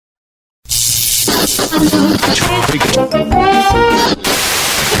721,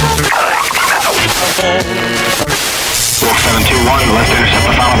 let's intercept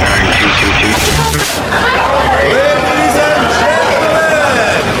the final bearing 222. Ladies and gentlemen,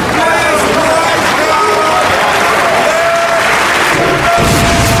 please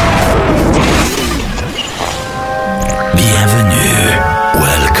Bienvenue.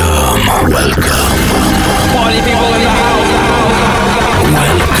 Welcome. party people in the house.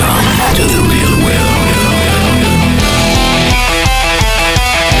 Welcome to the real world.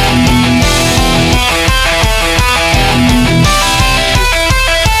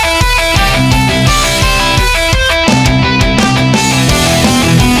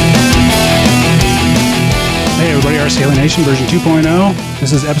 Hey everybody, RC Alienation version 2.0.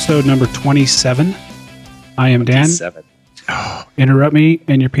 This is episode number 27. I am Dan. 7. Interrupt me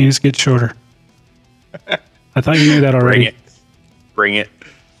and your penis gets shorter. I thought you knew that already. Bring it.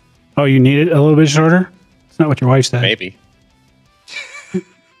 Oh, you need it a little bit shorter? It's not what your wife said. Maybe.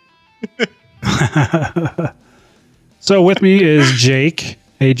 So with me is Jake.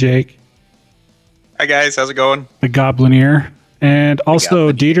 Hey Jake, Hi guys, how's it going? the Goblineer. And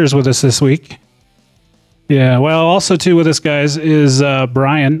also Dieter's with us this week. Yeah, well, also too with us guys is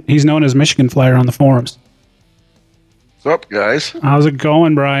Brian. He's known as Michigan Flyer on the forums. What's up, guys? How's it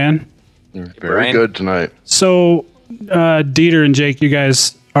going, Brian? Very Brian. good tonight. So, Dieter and Jake, you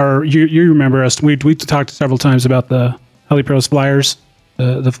guys are you remember us? We talked several times about the HeliPros Flyers,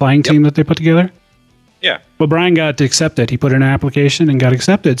 the flying team that they put together. Yeah. Well, Brian got accepted. He put in an application and got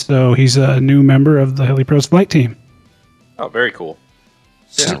accepted, so he's a new member of the HeliPros flight team. Oh, very cool.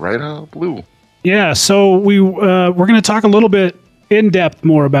 Yeah, right out of blue. Yeah. So we're going to talk a little bit in depth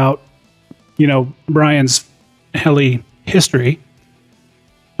more about Brian's heli history.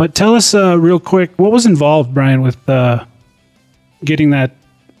 But tell us real quick, what was involved, Brian, with getting that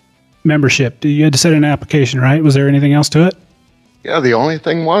membership? You had to set an application, right? Was there anything else to it? Yeah, the only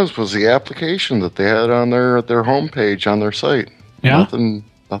thing was the application that they had on their homepage on their site. Yeah? Nothing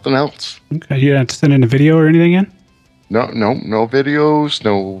else. Okay. You didn't have to send in a video or anything in? No videos,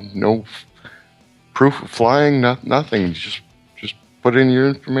 no proof of flying, nothing. Just put in your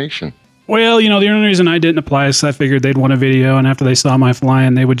information. Well, the only reason I didn't apply is I figured they'd want a video, and after they saw my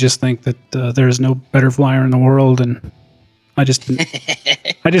flying, they would just think that there's no better flyer in the world, and I just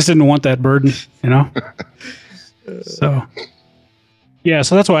didn't want that burden, So, yeah,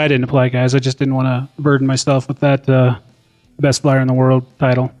 so that's why I didn't apply, guys. I just didn't want to burden myself with that best flyer in the world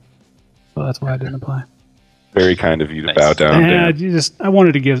title, so that's why I didn't apply. Very kind of you to bow down. Yeah, Dan. I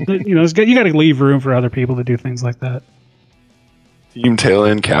wanted to give, you got to leave room for other people to do things like that. Team tail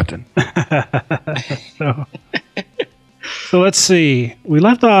end captain. So let's see. We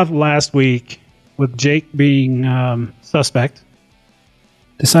left off last week with Jake being suspect,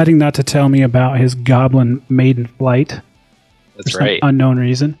 deciding not to tell me about his Goblin maiden flight. That's for some right. unknown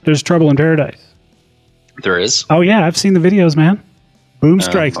reason. There's trouble in paradise. There is. Oh yeah, I've seen the videos, man. Boom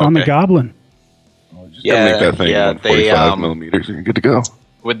strikes on the okay. Goblin. Gotta make that thing they 45 millimeters and you're good to go.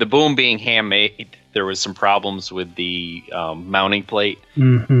 with the boom being handmade, there was some problems with the mounting plate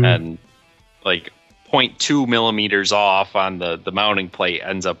Mm-hmm. and like 0.2 millimeters off on the mounting plate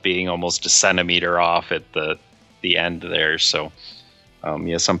ends up being almost a centimeter off at the end there. So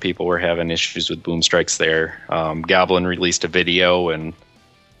some people were having issues with boom strikes there. Goblin released a video and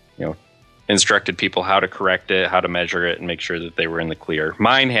instructed people how to correct it, how to measure it, and make sure that they were in the clear.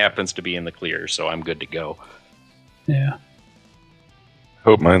 Mine happens to be in the clear, so I'm good to go. Yeah.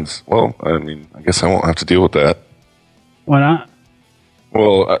 Hope mine's, I guess I won't have to deal with that. Why not?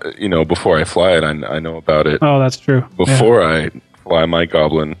 Well, before I fly it, I know about it. Oh, that's true. Yeah. Before I fly my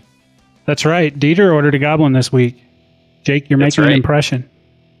Goblin. That's right. Dieter ordered a Goblin this week. Jake, you're That's making an right. impression.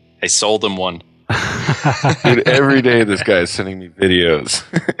 I sold him one. Dude, every day this guy is sending me videos.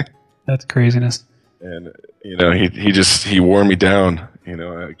 That's craziness. And, he wore me down.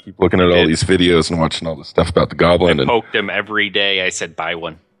 I keep looking at all these videos and watching all the stuff about the Goblin. I And, poked him every day. I said, buy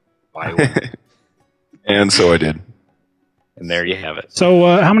one. Buy one. and so I did. And there you have it. So,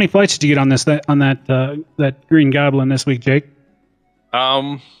 how many flights did you get on that Green Goblin this week, Jake?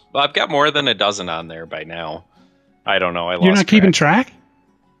 Well, I've got more than a dozen on there by now. I don't know. I lost You're not keeping track. track?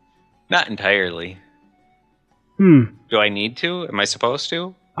 Not entirely. Do I need to? Am I supposed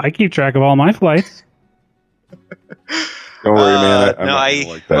to? I keep track of all my flights. Don't worry, man. I'm no, not gonna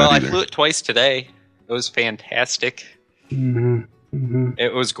like that I either. flew it twice today. It was fantastic. Mm-hmm. Mm-hmm.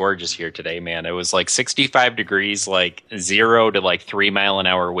 It was gorgeous here today, man. It was like 65 degrees, like 0 to like 3 mile an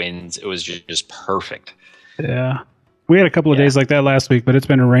hour winds. It was just perfect. Yeah. We had a couple of days like that last week, but it's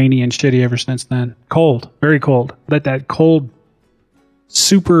been rainy and shitty ever since then. Cold, very cold. That cold,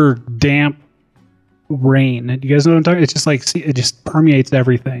 super damp rain. Do you guys know what I'm talking? It's just like it just permeates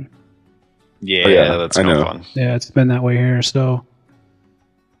everything. Yeah, Oh, yeah, that's I no know. fun. Yeah, it's been that way here. So,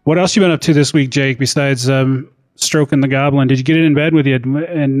 what else you been up to this week, Jake? Besides stroking the goblin, did you get it in bed with you?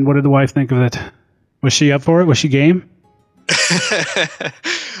 And what did the wife think of it? Was she up for it? Was she game?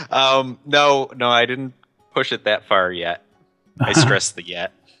 No, I didn't push it that far yet. I stressed the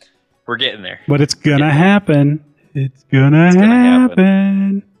yet. We're getting there. But it's gonna happen. It's gonna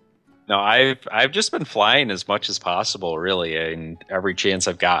happen. No, I've just been flying as much as possible, really, and every chance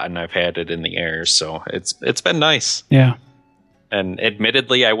I've gotten, I've had it in the air. So it's been nice. Yeah. And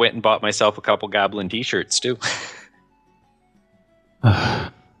admittedly, I went and bought myself a couple Goblin T-shirts too.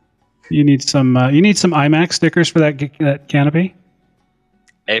 You need some IMAX stickers for that canopy.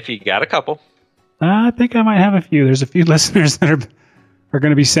 If you got a couple, I think I might have a few. There's a few listeners that are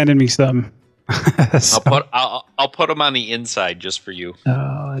going to be sending me some. So, I'll put them on the inside just for you.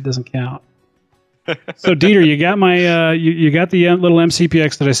 oh, that doesn't count. So Dieter, you got my you got the little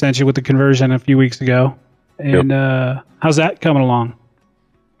MCPX that I sent you with the conversion a few weeks ago, and how's that coming along?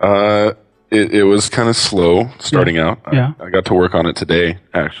 It was kind of slow starting out. Yeah. I got to work on it today,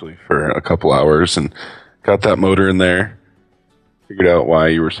 actually, for a couple hours and got that motor in there. Figured out why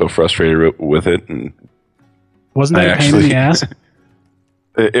you were so frustrated with it. And Wasn't that a pain in the ass?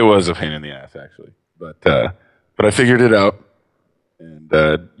 it was a pain in the ass, actually. But I figured it out and,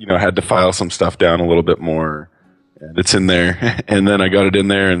 had to file some stuff down a little bit more. And it's in there. And then I got it in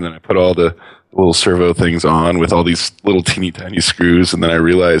there, and then I put all the little servo things on with all these little teeny tiny screws. And then I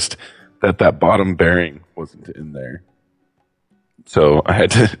realized that bottom bearing wasn't in there. So I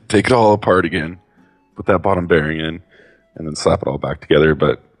had to take it all apart again, put that bottom bearing in, and then slap it all back together.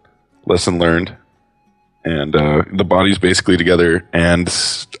 But lesson learned. And the body's basically together, and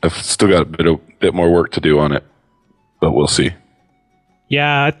I've still got a bit more work to do on it. But we'll see.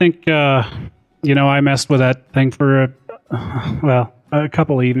 Yeah, I think, I messed with that thing for, a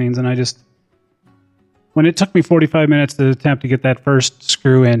couple evenings, and when it took me 45 minutes to attempt to get that first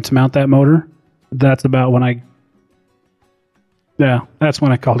screw in to mount that motor, that's about when that's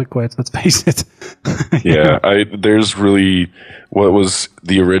when I called it quits. Let's face it. Yeah, there's really, what was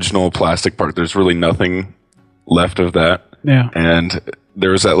the original plastic part, there's really nothing left of that. Yeah. And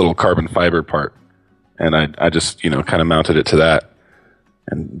there was that little carbon fiber part. And I just, kind of mounted it to that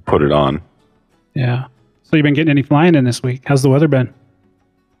and put it on. Yeah. So you've been getting any flying in this week? How's the weather been?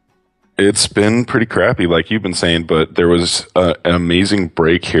 It's been pretty crappy, like you've been saying, but there was an amazing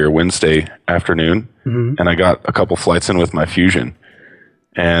break here Wednesday afternoon, and I got a couple flights in with my Fusion.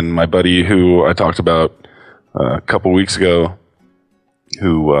 And my buddy who I talked about a couple weeks ago,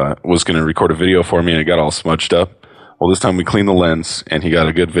 who was going to record a video for me, and it got all smudged up. Well, this time we cleaned the lens, and he got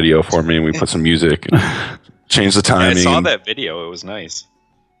a good video for me, and we put some music, and changed the timing. I saw that video; it was nice.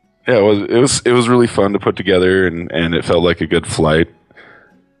 Yeah, it was really fun to put together, and it felt like a good flight.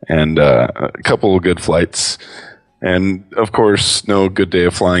 And a couple of good flights. And of course, no good day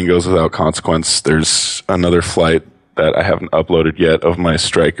of flying goes without consequence. There's another flight that I haven't uploaded yet of my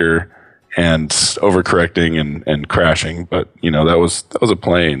Striker and overcorrecting and crashing. But, that was a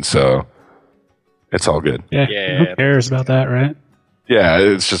plane, so it's all good. Yeah. Who cares about that, right? Yeah,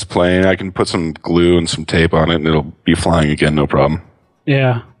 it's just a plane. I can put some glue and some tape on it, and it'll be flying again, no problem.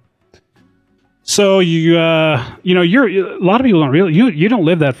 Yeah. So you're a lot of people don't really you don't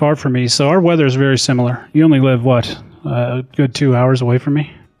live that far from me, so our weather is very similar. You only live a good 2 hours away from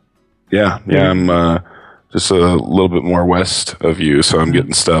me. Yeah. I'm just a little bit more west of you, so I'm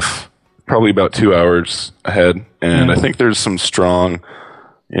getting stuff probably about 2 hours ahead. And I think there's some strong,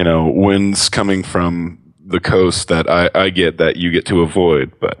 winds coming from the coast that I get that you get to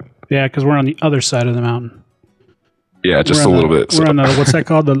avoid. But yeah, because we're on the other side of the mountain. Yeah, just a little bit. We're on the what's that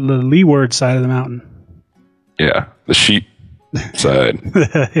called? The leeward side of the mountain. Yeah, the sheep side.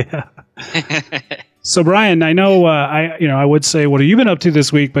 Yeah. So Brian, I know I would say what have you been up to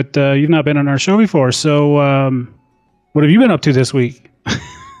this week, but you've not been on our show before. So what have you been up to this week?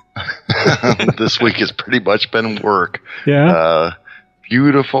 This week has pretty much been work. Yeah.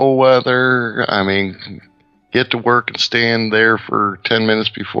 Beautiful weather. I mean, get to work and stand there for 10 minutes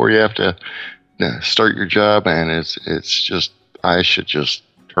before you have to start your job, and it's just, I should just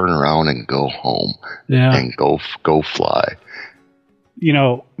turn around and go home. Yeah. And go fly.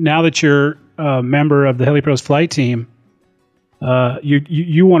 Now that you're a member of the HeliPros flight team,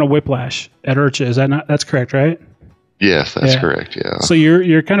 you won a whiplash at IRCHA. Is that not? That's correct, right? Yes, that's correct. Yeah. So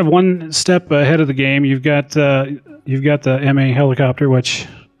you're kind of one step ahead of the game. You've got the MA helicopter, which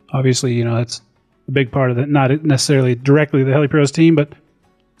obviously that's a big part of it. Not necessarily directly the HeliPros team, but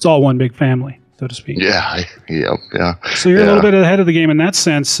it's all one big family. so to speak. Yeah. So you're a Yeah. little bit ahead of the game in that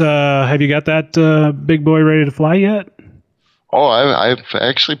sense. Have you got that big boy ready to fly yet? Oh, I've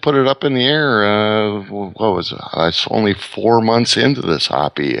actually put it up in the air. What was it? I was only 4 months into this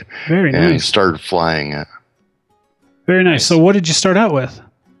hobby Very and nice. started flying it. Very nice. So what did you start out with?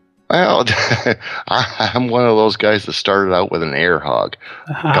 Well, I'm one of those guys that started out with an air hog.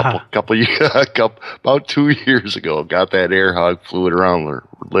 About 2 years ago, got that air hog, flew it around the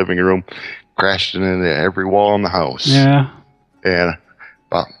living room, crashed it into every wall in the house. Yeah. And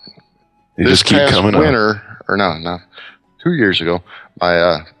about You this just keep past coming up. winter, or no, 2 years ago,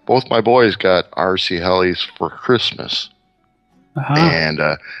 both my boys got RC helis for Christmas, and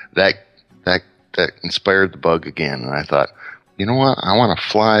that inspired the bug again. And I thought, you know what, I want to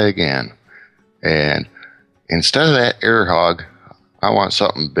fly again. And instead of that air hog, I want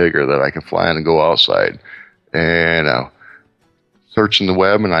something bigger that I can fly in and go outside. And searching the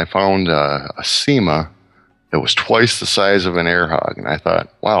web, and I found a SEMA that was twice the size of an air hog. And I thought,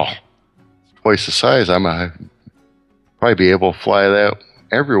 wow, twice the size, I'm probably be able to fly that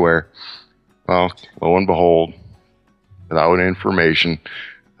everywhere. Well, lo and behold, without information,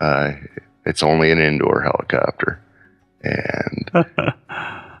 it's only an indoor helicopter. And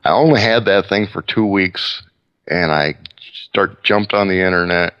I only had that thing for 2 weeks, and I jumped on the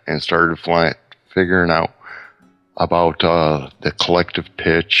internet and started figuring out about the collective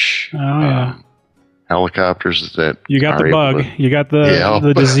pitch. Oh, yeah. Helicopters that You got are the able bug. to- You got the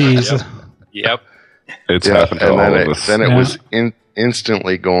Yep. disease. Yep. It's Yeah, happened to and all then of it, us. then it Yeah. was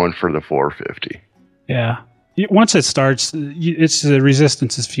instantly going for the 450. Yeah. Once it starts, it's the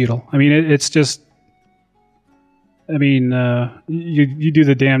resistance is futile. I mean, it's just. I mean, you do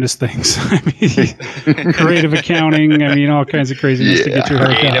the damnedest things. I mean, creative accounting. I mean, all kinds of craziness to get your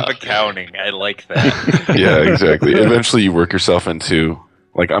heart Creative out. accounting. I like that. Yeah, exactly. Eventually, you work yourself into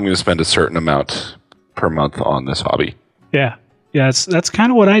like I'm going to spend a certain amount per month on this hobby. Yeah, that's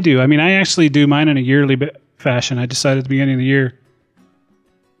kind of what I do. I mean, I actually do mine in a yearly fashion. I decided at the beginning of the year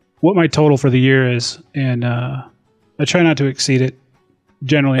what my total for the year is, and I try not to exceed it.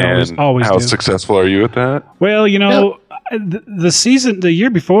 Generally, And always how do. successful are you at that? Well, the year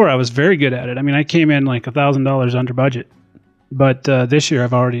before, I was very good at it. I mean, I came in like $1,000 under budget, but this year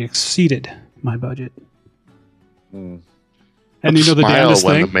I've already exceeded my budget. And you know the Smile damnedest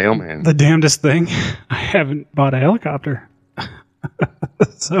when thing? the mailman. The damnedest thing, I haven't bought a helicopter.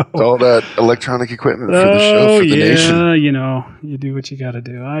 So All that electronic equipment for the show for the nation. you know, you do what you got to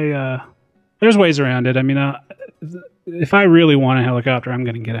do. There's ways around it. I mean, if I really want a helicopter, I'm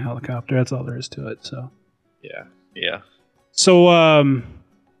going to get a helicopter. That's all there is to it. So. Yeah. So,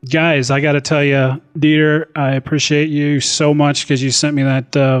 guys, I got to tell you, Dieter, I appreciate you so much because you sent me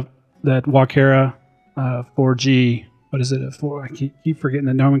that Walkera 4G. What is it? I keep forgetting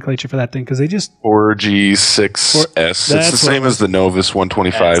the nomenclature for that thing because they just 4G6S. It's the That's same what- as the Novus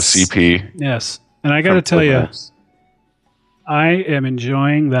 125 CP. yes. And I got to tell you, I am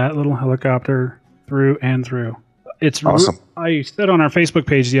enjoying that little helicopter through and through. It's Awesome. I said on our Facebook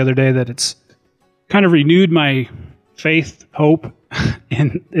page the other day that it's kind of renewed my faith, hope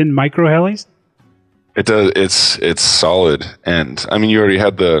in micro helis. It does. It's solid, and I mean, you already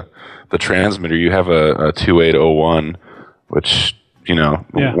had the transmitter. You have a 2801, which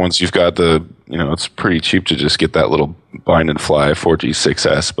Yeah. once you've got it's pretty cheap to just get that little bind and fly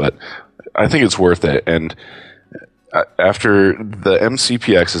 4G6S. But I think it's worth it. And after the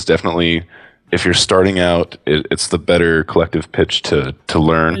MCPX is definitely, if you're starting out, it's the better collective pitch to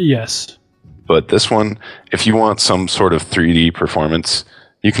learn. Yes. But this one, if you want some sort of 3D performance,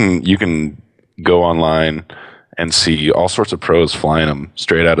 you can go online and see all sorts of pros flying them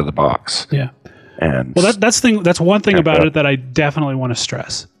straight out of the box. Yeah. And Well, that's one thing Yeah. about it that I definitely want to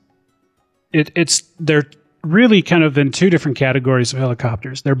stress. They're really kind of in two different categories of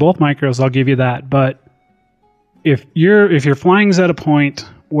helicopters. They're both micros, I'll give you that. But if your flying's at a point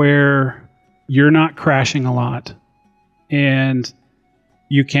where you're not crashing a lot, and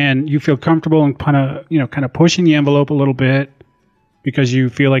you feel comfortable and kind of pushing the envelope a little bit because you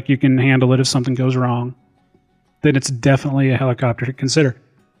feel like you can handle it if something goes wrong, then it's definitely a helicopter to consider.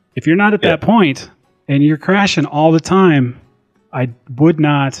 If you're not at that point and you're crashing all the time, I would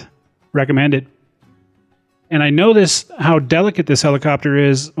not recommend it. And I know how delicate this helicopter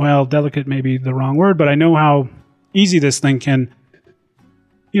is. Well, delicate may be the wrong word, but I know how easy this thing can,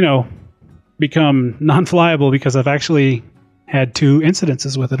 become non-flyable because I've actually had 2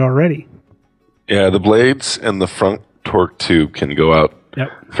 incidences with it already. yeah, the blades and the front torque tube can go out Yep.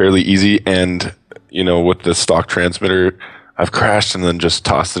 fairly easy. And with the stock transmitter, I've crashed and then just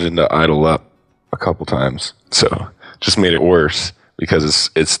tossed it into idle up a couple times. So just made it worse. because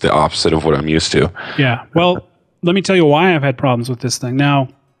it's the opposite of what I'm used to. Yeah. Well, let me tell you why I've had problems with this thing. Now,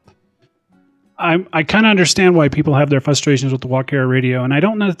 I kind of understand why people have their frustrations with the Walkera radio, and I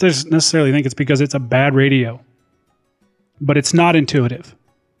don't necessarily think it's because it's a bad radio, but it's not intuitive.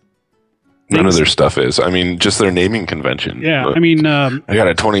 None of their stuff is. I mean, just their naming convention. Yeah. Look, I mean, I got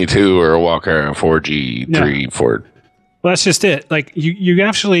a 22 or a Walkera 4G3 4. Well, that's just it. Like you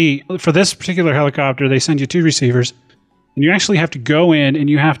actually, for this particular helicopter, they send you 2 receivers, and you actually have to go in and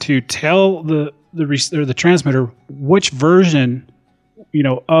you have to tell the transmitter which version,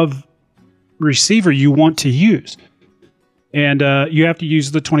 of receiver you want to use, and you have to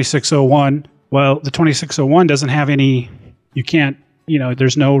use the 2601. Well, the 2601 doesn't have any. You can't.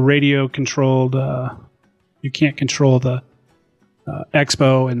 There's no radio controlled. You can't control the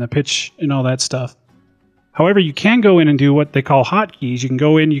expo and the pitch and all that stuff. However, you can go in and do what they call hotkeys. You can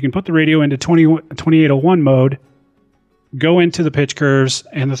go in, you can put the radio into 2801 mode, go into the pitch curves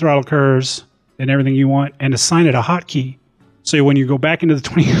and the throttle curves and everything you want, and assign it a hotkey. So when you go back into the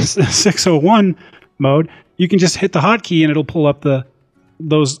 2601 mode, you can just hit the hotkey and it'll pull up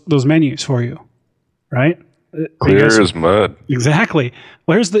those menus for you, right? Clear as mud. Exactly.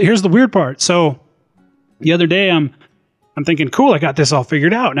 Well, here's the weird part. So the other day, I'm thinking, cool, I got this all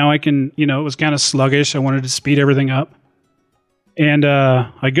figured out. Now I can, it was kind of sluggish. I wanted to speed everything up. And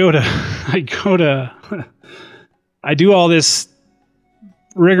I do all this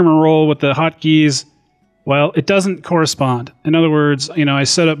rigmarole with the hotkeys. Well, it doesn't correspond. In other words, I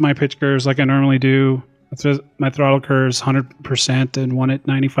set up my pitch curves like I normally do. My throttle curves 100% and one at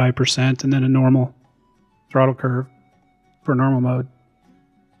 95%, and then a normal throttle curve for normal mode.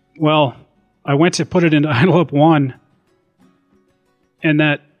 Well, I went to put it into idle up 1, and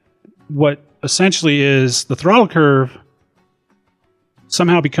that what essentially is the throttle curve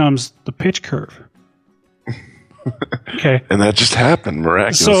somehow becomes the pitch curve. Okay. And that just happened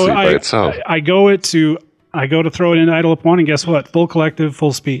miraculously by itself. I go to throw it in idle up 1, and guess what? Full collective,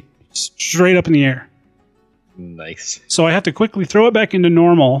 full speed. Straight up in the air. Nice. So I have to quickly throw it back into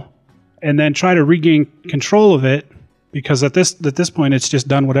normal and then try to regain control of it, because at this point it's just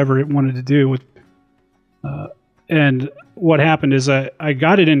done whatever it wanted to do with. And what happened is I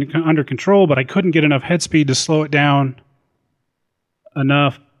got it under control, but I couldn't get enough head speed to slow it down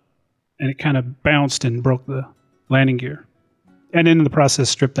enough, and it kind of bounced and broke the landing gear, and in the process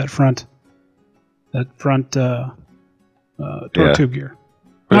stripped that front torque tube gear.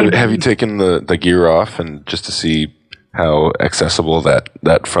 But have you taken the gear off and just to see how accessible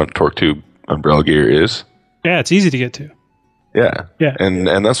that front torque tube umbrella gear is? Yeah, it's easy to get to. Yeah. Yeah. And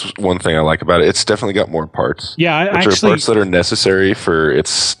that's one thing I like about it. It's definitely got more parts. Yeah, which are parts that are necessary for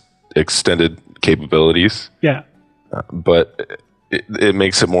its extended capabilities. Yeah. But it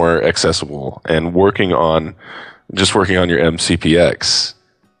makes it more accessible. And working on your MCPX,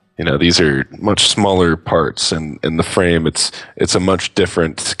 these are much smaller parts, and in the frame, it's a much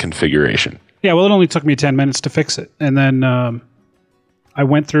different configuration. Yeah, well, it only took me 10 minutes to fix it. And then I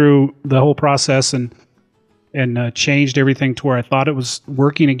went through the whole process and changed everything to where I thought it was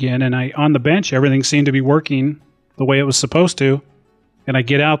working again. And on the bench, everything seemed to be working the way it was supposed to. And I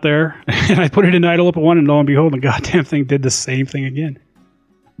get out there and I put it in idle up at 1, and lo and behold, the goddamn thing did the same thing again.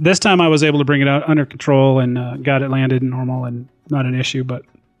 This time I was able to bring it out under control and got it landed normal and not an issue. But,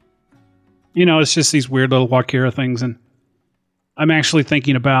 it's just these weird little Walkera things. And I'm actually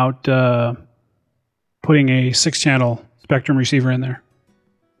thinking about putting a 6-channel Spectrum receiver in there.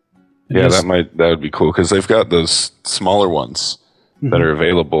 Yeah, that would be cool, because they've got those smaller ones that are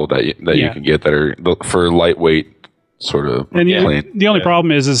available that you can get that are for lightweight sort of. And the only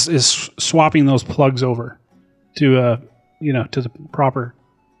problem is swapping those plugs over to to the proper,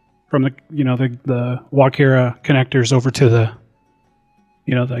 from the the Walkera connectors over to the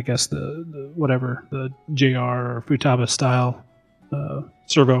I guess the whatever, the JR or Futaba style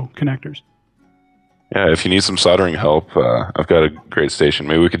servo connectors. Yeah, if you need some soldering help, I've got a great station.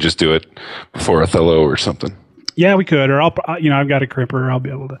 Maybe we could just do it before Othello or something. Yeah, we could. Or I've got a crimper. I'll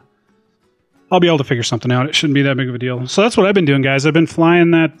be able to figure something out. It shouldn't be that big of a deal. So that's what I've been doing, guys. I've been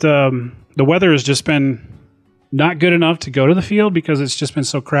flying that. The weather has just been not good enough to go to the field because it's just been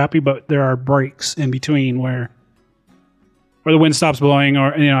so crappy. But there are breaks in between where the wind stops blowing,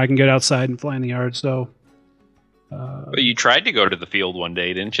 or I can get outside and fly in the yard. So. But you tried to go to the field one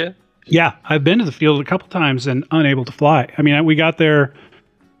day, didn't you? Yeah, I've been to the field a couple times and unable to fly. I mean, we got there,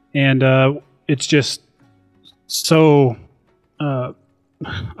 and it's just so.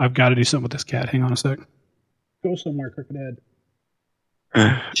 I've got to do something with this cat. Hang on a sec. Go somewhere, Crooked Head.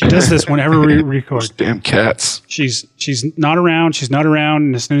 She does this whenever we record. Those damn cats. She's not around. She's not around.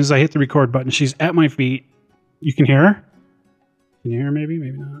 And as soon as I hit the record button, she's at my feet. You can hear her. Can you hear? Maybe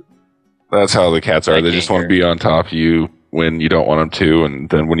not. That's how the cats are. I They can't just want to hear. be on top of you when you don't want them to, and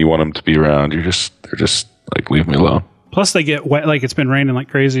then when you want them to be around, they're just like, leave me alone. Plus, they get wet. Like it's been raining like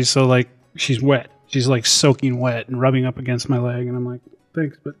crazy, so like she's wet. She's like soaking wet and rubbing up against my leg, and I'm like,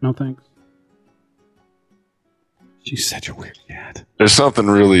 thanks, but no thanks. She's such a weird cat. There's something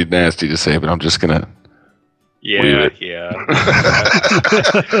really nasty to say, but I'm just gonna. Yeah, Leave yeah.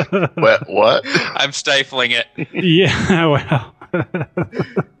 What? I'm stifling it. Yeah, well,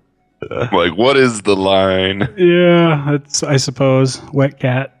 Like, what is the line? yeah, it's I suppose wet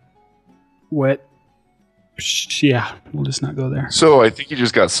cat, wet. Yeah, we'll just not go there. So I think you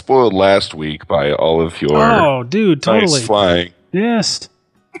just got spoiled last week by all of your Oh, dude, totally. nice flying. Yes.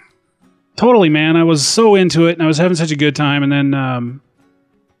 Totally, man. I was so into it and I was having such a good time. And then,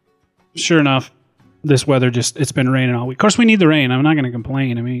 sure enough, this weather it's been raining all week. Of course, we need the rain. I'm not going to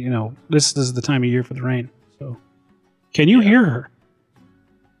complain. I mean, this is the time of year for the rain. So, can you hear her?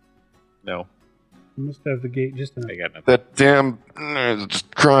 No, I must have the gate just I enough. got nothing. That damn is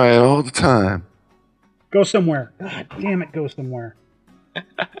just crying all the time. Go somewhere. God damn it, go somewhere.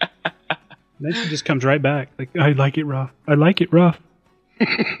 Then she just comes right back. Like, I like it rough. I like it rough.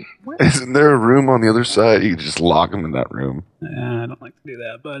 Isn't there a room on the other side? You can just lock him in that room. I don't like to do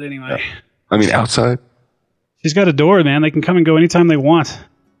that. But anyway. I mean, outside. She's got a door, man. They can come and go anytime they want.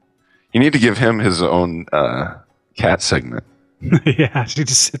 You need to give him his own cat segment. Yeah, she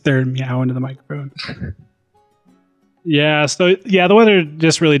just sit there and meow into the microphone. Yeah, so yeah, the weather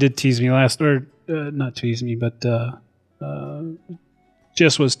just really did tease me not tease me, but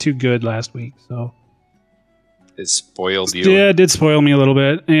just was too good last week. So It spoiled you. yeah, it did spoil me a little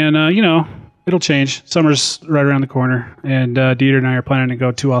bit, and it'll change. Summer's right around the corner, and Dieter and I are planning to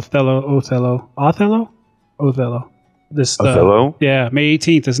go to Othello. This Othello? yeah, May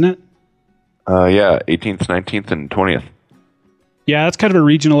 18th, isn't it? Yeah, 18th, 19th, and 20th. Yeah, that's kind of a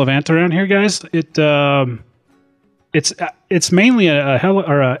regional event around here, guys. It's mainly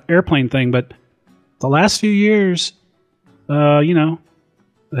a airplane thing, but the last few years, the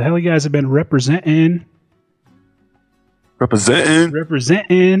heli guys have been representing.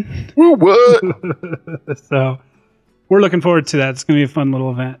 Woo, what? So we're looking forward to that. It's going to be a fun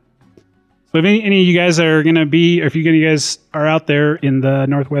little event. So if any of you guys are going to be, or if you guys are out there in the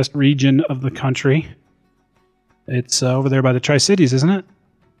northwest region of the country, it's over there by the Tri-Cities, isn't it?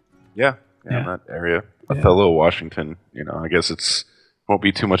 Yeah, Yeah. in that area. Othello, Washington. I guess won't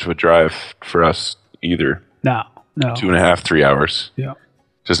be too much of a drive for us either. No. 2.5, 3 hours. Yeah.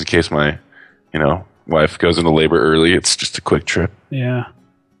 Just in case my, wife goes into labor early. It's just a quick trip. Yeah.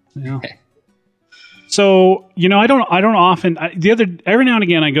 So I don't often. Every now and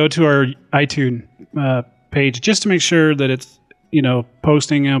again I go to our iTunes page just to make sure that it's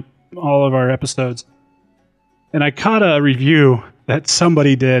posting up all of our episodes. And I caught a review that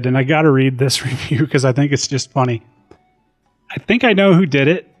somebody did, and I got to read this review because I think it's just funny. I think I know who did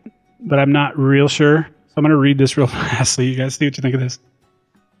it, but I'm not real sure. So I'm going to read this real fast so you guys see what you think of this.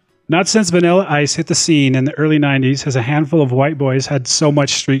 Not since Vanilla Ice hit the scene in the early 90s has a handful of white boys had so much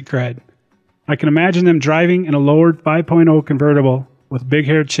street cred. I can imagine them driving in a lowered 5.0 convertible with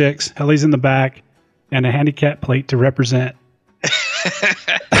big-haired chicks, helis in the back, and a handicap plate to represent.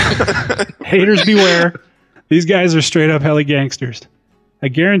 Haters beware. These guys are straight-up heli gangsters. I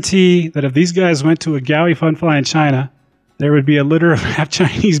guarantee that if these guys went to a Gaui Fun Fly in China, there would be a litter of half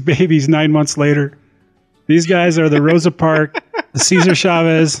Chinese babies 9 months later. These guys are the Rosa Parks, the Cesar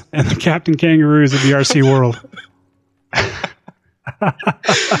Chavez, and the Captain Kangaroos of the RC world.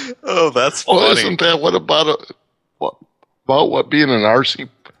 Oh, that's Well, funny. isn't that what being an RC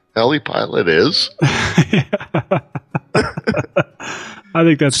heli pilot is? I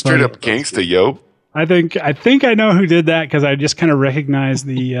think that's Straight funny. up gangsta, yo. I think I know who did that because I just kind of recognize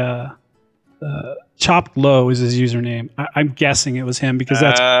the Chopped Low is his username. I'm guessing it was him because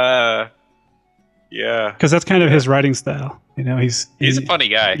that's yeah. kind of his writing style. He's He's a funny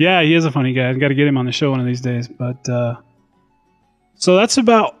guy. Yeah, he is a funny guy. I've got to get him on the show one of these days. But so that's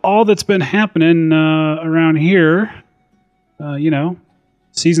about all that's been happening around here.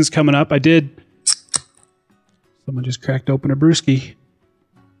 Season's coming up. Someone just cracked open a brewski.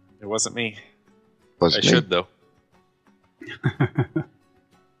 It wasn't me. Was I me. should though.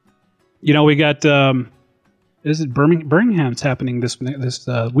 We got is it Birmingham's happening this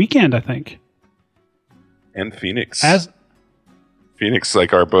weekend, I think. And Phoenix. As Phoenix,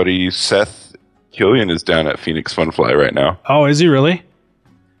 like our buddy Seth Killian is down at Phoenix Fun Fly right now. oh, is he really?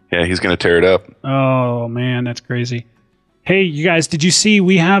 Yeah, he's going to tear it up. Oh man, that's crazy. Hey, you guys, did you see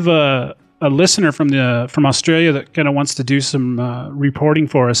we have a listener from Australia that kind of wants to do some reporting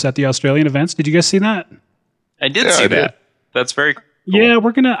for us at the Australian events? Did you guys see that? I did Yeah, see I that. That's very cool. Yeah,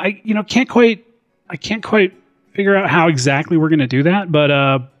 we're gonna. I can't quite figure out how exactly we're gonna do that,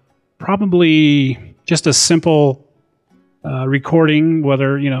 but probably just a simple recording,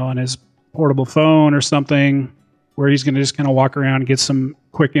 whether on his portable phone or something, where he's gonna just kind of walk around and get some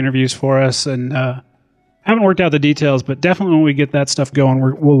quick interviews for us. And haven't worked out the details, but definitely when we get that stuff going,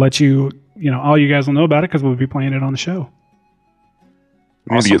 we'll let you. All you guys will know about it because we'll be playing it on the show.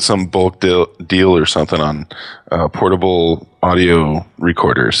 We need to get some bulk deal or something on portable audio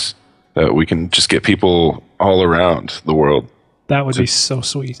recorders that we can just get people all around the world. That would be so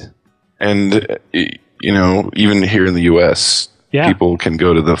sweet. And even here in the U.S., people can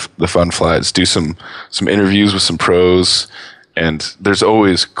go to the Fun Flies, do some interviews with some pros, and there's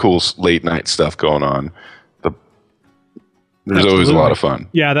always cool late night stuff going on. There's always a lot of fun.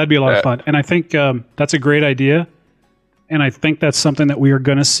 Yeah, that'd be a lot of fun, and I think that's a great idea. And I think that's something that we are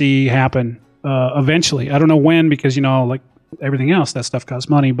going to see happen eventually. I don't know when, because like everything else, that stuff costs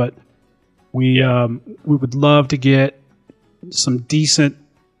money. But we would love to get some decent,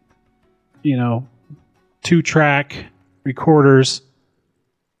 2-track recorders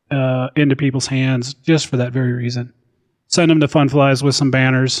into people's hands, just for that very reason. Send them to Fun Flies with some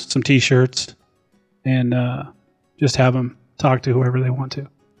banners, some T-shirts, and just have them talk to whoever they want to.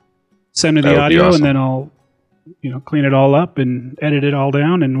 Send me the audio, awesome. And then I'll clean it all up and edit it all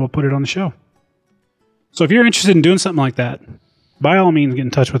down, and we'll put it on the show. So if you're interested in doing something like that, by all means, get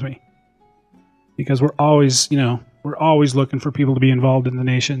in touch with me, because we're always looking for people to be involved in the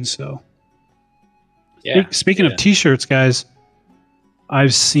nation. So, speaking of T-shirts, guys,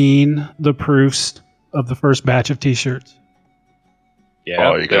 I've seen the proofs of the first batch of T-shirts.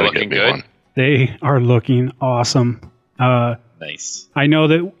 Yeah, you gotta get me good. One. They are looking awesome. Nice. I know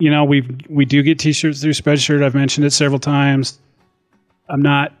that we do get T-shirts through Spreadshirt. I've mentioned it several times. I'm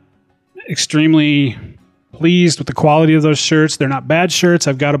not extremely pleased with the quality of those shirts. They're not bad shirts.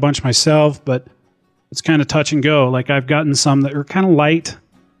 I've got a bunch myself, but it's kind of touch and go. Like, I've gotten some that are kind of light,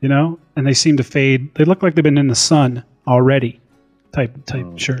 and they seem to fade. They look like they've been in the sun already, type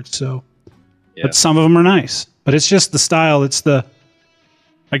shirts. So, but some of them are nice. But it's just the style.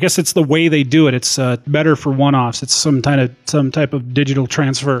 I guess it's the way they do it. It's better for one-offs. It's some type of digital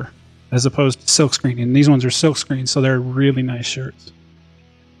transfer as opposed to silkscreen. And these ones are silkscreen, so they're really nice shirts.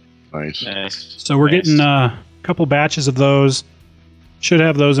 Nice. So we're getting a couple batches of those. Should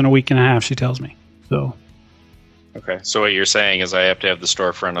have those in a week and a half, she tells me. So. Okay. So what you're saying is I have to have the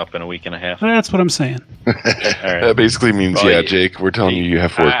storefront up in a week and a half. That's what I'm saying. All right. That basically means, Jake, we're telling you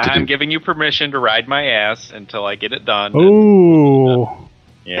have work to do. I'm giving you permission to ride my ass until I get it done. Ooh.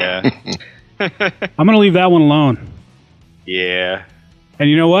 Yeah. I'm going to leave that one alone. Yeah. And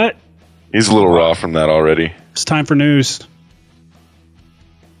you know what? He's a little raw from that already. It's time for news.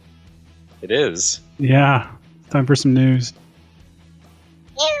 It is. Yeah. Time for some news.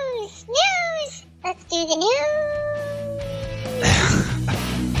 News. Let's do the news.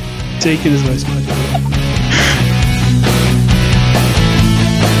 Taking his voice.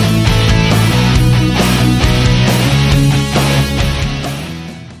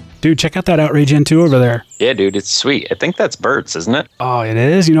 Dude, check out that Outrage N2 over there. Yeah, dude, it's sweet. I think that's Bert's, isn't it? Oh, it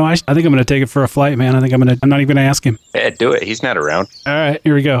is? I think I'm going to take it for a flight, man. I'm not even going to ask him. Yeah, do it. He's not around. All right,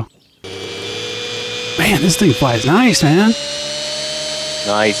 here we go. Man, this thing flies nice, man.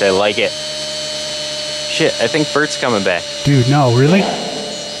 Nice, I like it. Shit, I think Bert's coming back. Dude, no, really?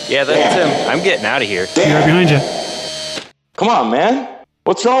 Yeah, that's him. I'm getting out of here. He's right behind you. Come on, man.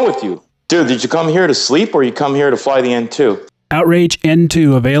 What's wrong with you? Dude, did you come here to sleep or you come here to fly the N2? Outrage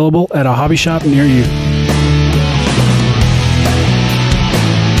N2 available at a hobby shop near you.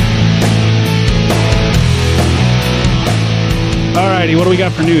 Alrighty, what do we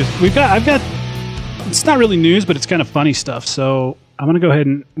got for news? I've got. It's not really news, but it's kind of funny stuff. So I'm gonna go ahead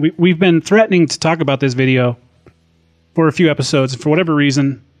and we've been threatening to talk about this video for a few episodes, and for whatever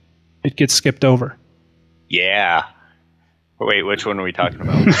reason, it gets skipped over. Yeah. Wait, which one are we talking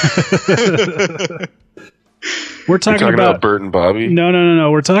about? We're talking about Bert and Bobby? No.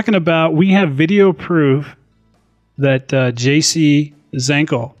 We're talking about, we have video proof that JC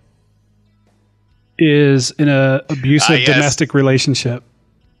Zankel is in an abusive domestic relationship.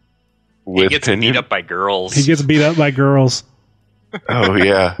 He gets beat up by girls. He gets beat up by girls. Oh,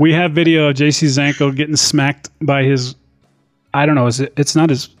 yeah. We have video of JC Zankel getting smacked by his, I don't know, it's not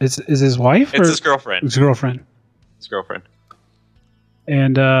his, is his wife? It's his girlfriend. His girlfriend. His girlfriend.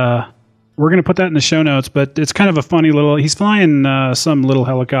 And we're going to put that in the show notes, but it's kind of a funny little, he's flying some little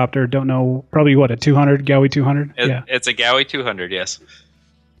helicopter, don't know, probably what, a 200, Gaui 200? Yeah. It's a Gaui 200, yes.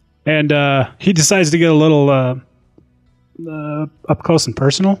 And he decides to get a little up close and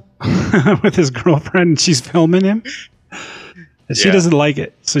personal with his girlfriend, and she's filming him. She Yeah. doesn't like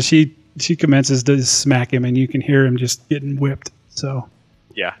it, so she commences to smack him, and you can hear him just getting whipped. So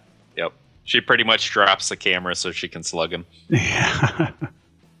Yeah. Yep. She pretty much drops the camera so she can slug him. yeah,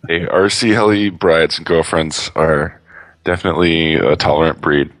 Hey, RC heli brides and girlfriends are definitely a tolerant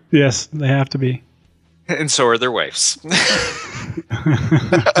breed. yes, they have to be. And so are their wives.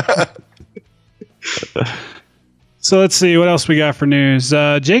 So let's see what else we got for news.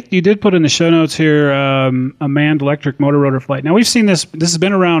 Jake, you did put in the show notes here a manned electric motor rotor flight. Now we've seen this. This has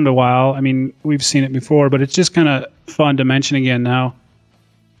been around a while. I mean, we've seen it before, but it's just kind of fun to mention again now.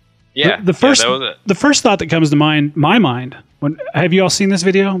 Yeah. The first that was it. the first thought that comes to my mind. When have you all seen this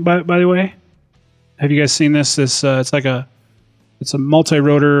video? By the way, have you guys seen this? It's a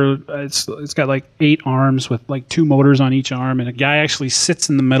multi-rotor. It's got like 8 arms with like 2 motors on each arm, and a guy actually sits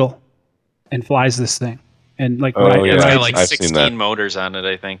in the middle and flies this thing. And like Oh, yeah. It's Right. got like I've seen 16 that. motors on it,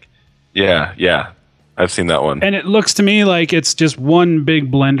 I think. Yeah. I've seen that one. and it looks to me like it's just one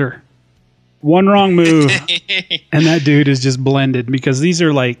big blender. One wrong move, and that dude is just blended because these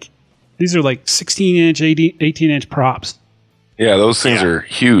are like 16-inch, 18-inch props. Yeah, those things are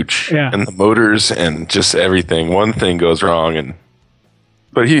huge. Yeah. And the motors and just everything. One thing goes wrong,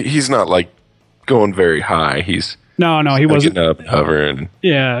 but he's not like going very high. He's No, he wasn't. getting up and hovering.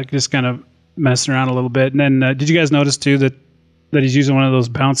 Yeah, just kind of messing around a little bit. And then did you guys notice too that he's using one of those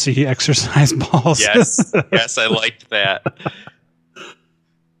bouncy exercise balls? Yes. Yes, I liked that.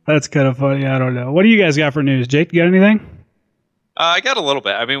 That's kind of funny. I don't know. What do you guys got for news? Jake, you got anything? I got a little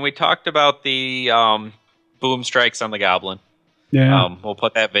bit. I mean, we talked about the boom strikes on the Goblin. Yeah. We'll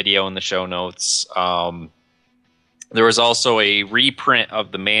put that video in the show notes. There was also a reprint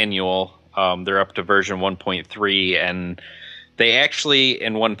of the manual. They're up to version 1.3, and they actually,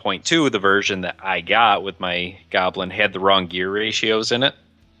 in 1.2, the version that I got with my Goblin had the wrong gear ratios in it.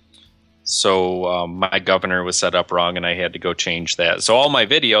 So my governor was set up wrong, and I had to go change that. So all my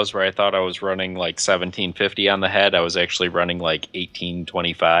videos where I thought I was running like 1750 on the head, I was actually running like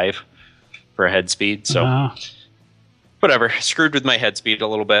 1825 for head speed. So whatever, screwed with my head speed a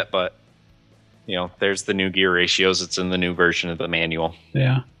little bit, but you know, there's the new gear ratios. It's in the new version of the manual.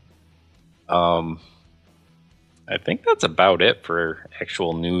 Yeah. I think that's about it for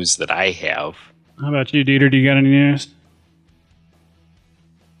actual news that I have. How about you, Dieter? Do you got any news?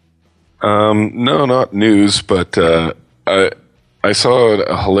 No, not news, but I saw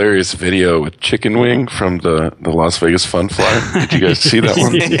a hilarious video with Chicken Wing from the Las Vegas Fun Fly. Did you guys see that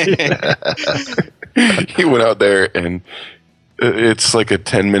one? He went out there, and it's like a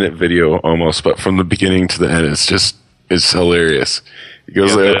 10-minute video almost, but from the beginning to the end, it's hilarious. He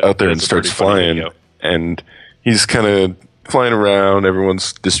goes out there and that's a starts pretty funny flying, video. and he's kind of flying around.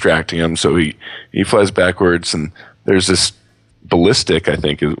 Everyone's distracting him, so he flies backwards, and there's this ballistic, I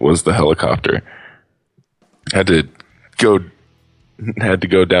think it was the helicopter, had to go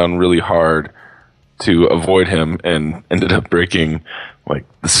down really hard to avoid him, and ended up breaking like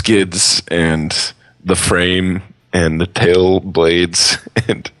the skids and the frame and the tail blades,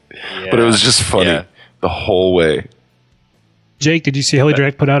 but it was just funny the whole way. Jake, did you see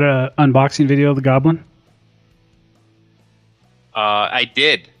HeliDirect put out an unboxing video of the Goblin? I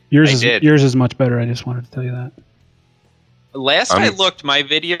did. Yours did. Yours is much better. I just wanted to tell you that. Last I looked, my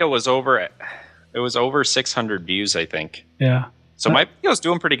video was over 600 views, I think. Yeah. So my video's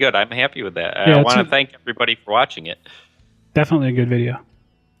doing pretty good. I'm happy with that. Yeah, I it's want a- to thank everybody for watching it. Definitely a good video.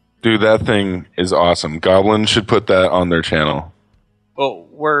 Dude, that thing is awesome. Goblin should put that on their channel. Well,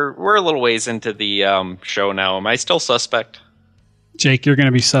 we're a little ways into the show now. Am I still suspect? Jake, you're going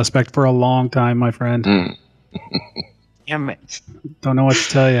to be suspect for a long time, my friend. Damn it. Don't know what to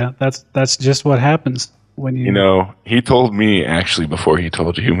tell you. That's just what happens when you. You know, he told me actually before he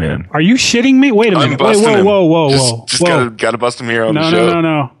told you, man. Are you shitting me? Wait a I'm minute. Wait, busting him. whoa. Just gotta bust him here on the show.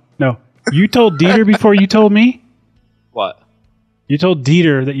 No. You told Dieter before you told me? What? You told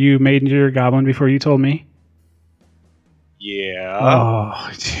Dieter that you made your Goblin before you told me? Yeah.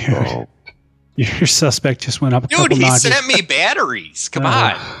 Oh, dude. Your suspect just went up a Dude, couple he notches. sent me batteries. Come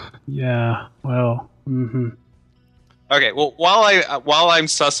on. Yeah. Well. Okay. Well, while I'm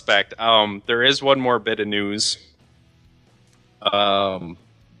suspect, there is one more bit of news.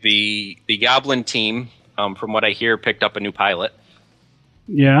 The Goblin team, from what I hear, picked up a new pilot.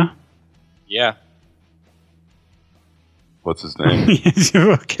 Yeah. Yeah. What's his name?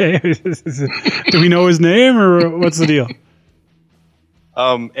 Okay. Do we know his name or what's the deal?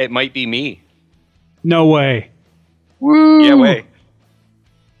 It might be me. No way. Yeah, way.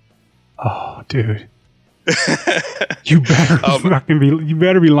 Oh, dude. You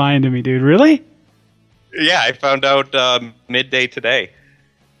better be lying to me, dude. Really? Yeah, I found out midday today.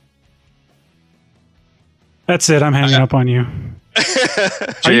 That's it. I'm hanging up on you.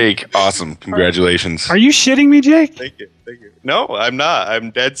 Jake, awesome. Congratulations. Are you shitting me, Jake? Thank you. No, I'm not.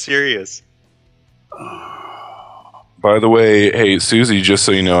 I'm dead serious. By the way, hey, Susie, just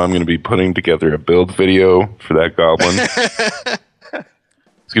so you know, I'm going to be putting together a build video for that goblin.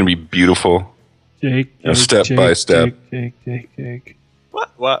 It's going to be beautiful. Jake, You know, step by step. Jake.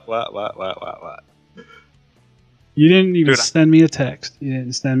 What? You didn't even Dude, send me a text. You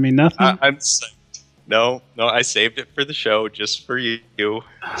didn't send me nothing. I'm psyched. No, I saved it for the show just for you,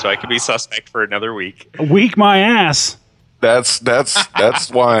 so I could be suspect for another week. A week, my ass. That's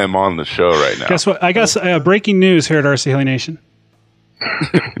why I'm on the show right now. Guess what? I guess breaking news here at RC Hilly Nation.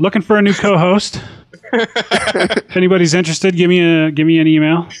 Looking for a new co-host. If anybody's interested, give me an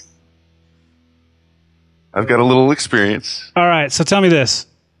email. I've got a little experience. All right, so tell me this.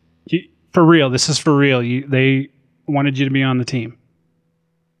 For real, this is for real. They wanted you to be on the team.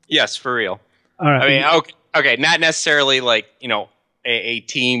 Yes, for real. All right. I mean, okay, not necessarily like, a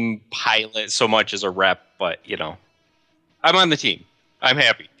team pilot so much as a rep, but, I'm on the team. I'm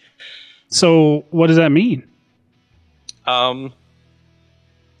happy. So what does that mean? Well,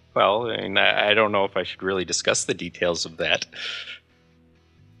 I mean, I don't know if I should really discuss the details of that.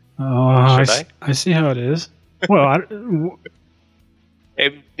 Oh, Should I see how it is. Well,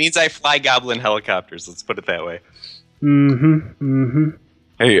 It means I fly goblin helicopters, let's put it that way.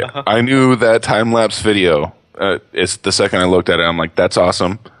 Hey, I knew that time-lapse video. It's the second I looked at it, I'm like, that's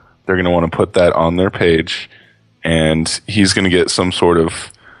awesome. They're going to want to put that on their page. And he's going to get some sort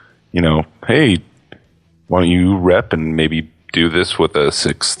of, hey, why don't you rep and maybe do this with a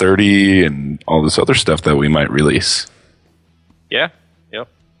 630 and all this other stuff that we might release. Yeah, yep.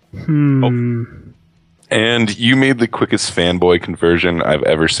 And you made the quickest fanboy conversion I've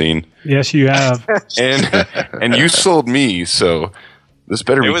ever seen. Yes, you have. And you sold me, so this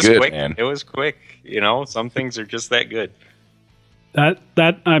better be good, quick. man. It was quick. Some things are just that good.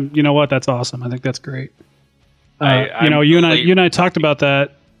 You know what? That's awesome. I think that's great. I'm you and I talked about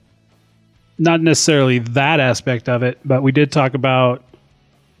that. Not necessarily that aspect of it, but we did talk about,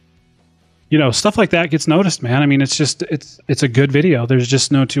 stuff like that gets noticed, man. I mean, it's a good video. There's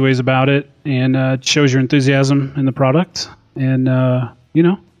just no two ways about it, and it shows your enthusiasm in the product, and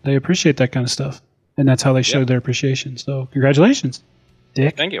they appreciate that kind of stuff, and that's how they showed their appreciation. So, congratulations,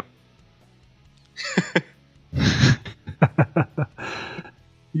 Dick. Thank you.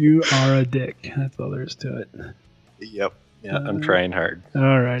 You are a dick. That's all there is to it. Yep. Yeah, I'm trying hard.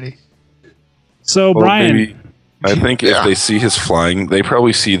 Alrighty. So, Well, Brian. maybe- I think if they see his flying, they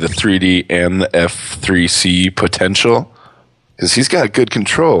probably see the 3D and the F3C potential because he's got good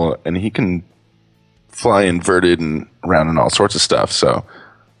control and he can fly inverted and around and all sorts of stuff. So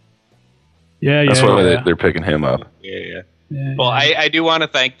that's why they're picking him up. Yeah. Well, I do want to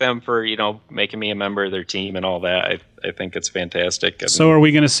thank them for, making me a member of their team and all that. I think it's fantastic. So are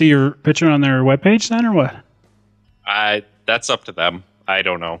we going to see your picture on their webpage then, or what? That's up to them. I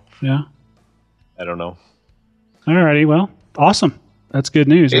don't know. Yeah. I don't know. Alrighty, well, awesome. That's good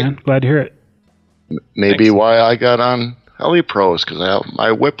news, man. Glad to hear it. Maybe Thanks. why I got on Heli Pros, because I have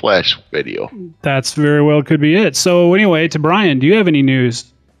my Whiplash video. That's very well could be it. So anyway, to Brian, do you have any news?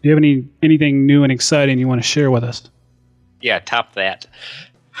 Do you have anything new and exciting you want to share with us? Yeah, top that.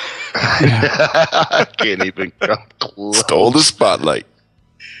 I can't even come close. Stole the spotlight.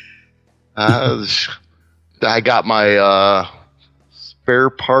 I got my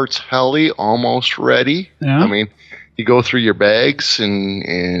spare parts heli almost ready. Yeah. I mean, you go through your bags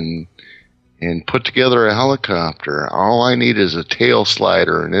and put together a helicopter. All I need is a tail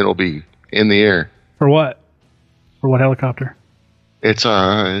slider, and it'll be in the air. For what? For what helicopter? It's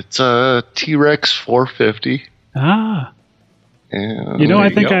a T-Rex 450. Ah. And I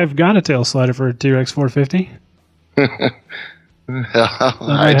think I've got a tail slider for a T-Rex 450.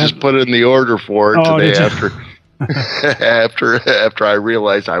 I just put in the order for it today after I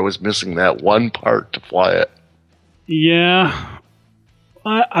realized I was missing that one part to fly it. Yeah.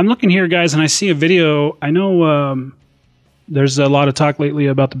 I'm looking here, guys, and I see a video. I know there's a lot of talk lately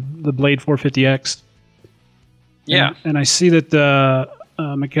about the Blade 450X. Yeah. And I see that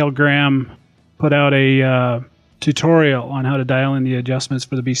Mikhail Graham put out a tutorial on how to dial in the adjustments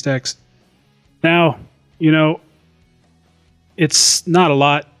for the Beast X. Now, it's not a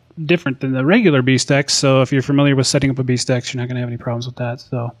lot different than the regular Beast X, so if you're familiar with setting up a Beast X, you're not going to have any problems with that.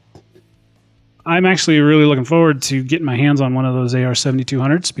 So I'm actually really looking forward to getting my hands on one of those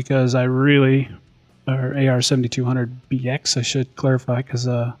AR-7200s because or AR-7200BX, I should clarify, because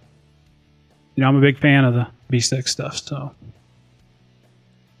I'm a big fan of the Beast X stuff. So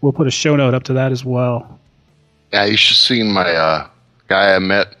we'll put a show note up to that as well. Yeah, you should have seen my guy I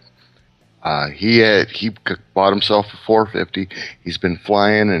met He bought himself a 450. He's been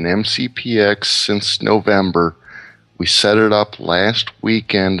flying an MCPX since November. We set it up last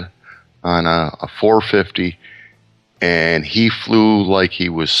weekend on a 450, and he flew like he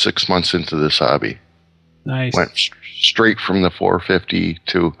was 6 months into this hobby. Nice. Went straight from the 450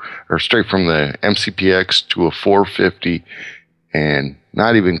 straight from the MCPX to a 450, and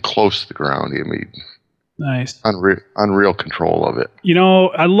not even close to the ground. I mean, nice. Unreal control of it. You know,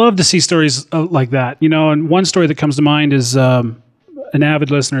 I love to see stories like that. You know, and one story that comes to mind is an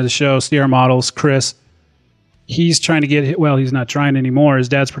avid listener of the show, Sierra Models, Chris. He's trying to get, well, he's not trying anymore. His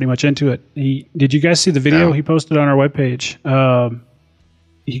dad's pretty much into it. Did you guys see the video he posted on our webpage?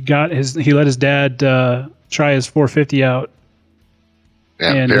 He let his dad try his 450 out.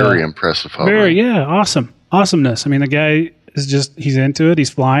 Yeah, and, very impressive. Awesomeness. I mean, the guy is he's into it. He's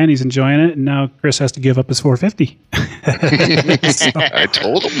flying. He's enjoying it. And now Chris has to give up his 450. I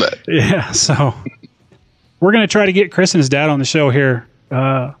told him that. Yeah. So we're going to try to get Chris and his dad on the show here,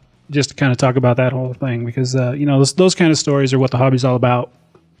 just to kind of talk about that whole thing, because, you know, those kind of stories are what the hobby's all about.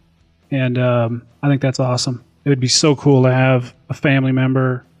 And I think that's awesome. It would be so cool to have a family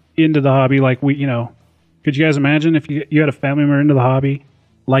member into the hobby like we, you know. Could you guys imagine if you had a family member into the hobby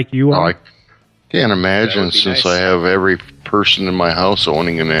like you are? I can't imagine, since I have every person in my house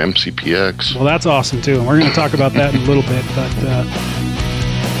owning an MCPX. Well, that's awesome too, and we're going to talk about that in a little bit. But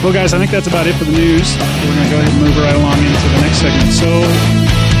well, guys, I think that's about it for the news. We're going to go ahead and move right along into the next segment. So.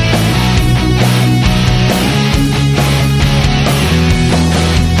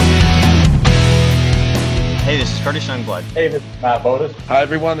 Hey, this is Curtis Youngblood. Hey, this is Matt Bodas. Hi,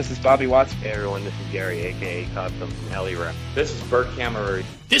 everyone. This is Bobby Watts. Hey, everyone. This is Gary, a.k.a. Custom from Heli Rep. This is Bert Cameron.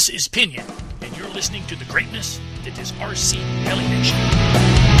 This is Pinion, and you're listening to the greatness that is RC Heli Nation.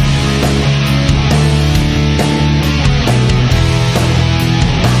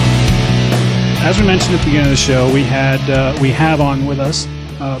 As we mentioned at the beginning of the show, we have on with us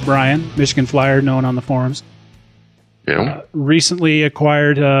Brian, Michigan Flyer, known on the forums. Yeah. Recently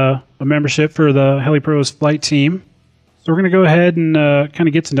acquired a membership for the Heli Pros flight team. So we're going to go ahead and kind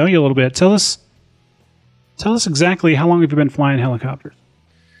of get to know you a little bit. Tell us exactly how long have you been flying helicopters?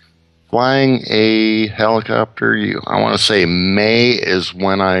 Flying a helicopter, I want to say May is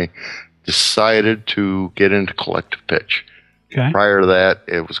when I decided to get into collective pitch. Okay. Prior to that,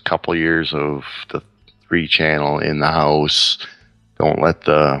 it was a couple years of the 3-channel in the house. Don't let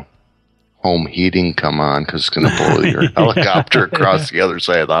the home heating come on because it's going to blow your helicopter across the other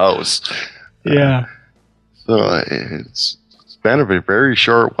side of the house. Yeah. So it's been a very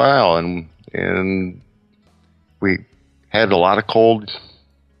short while, and we had a lot of cold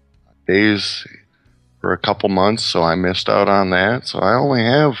days for a couple months, so I missed out on that. So I only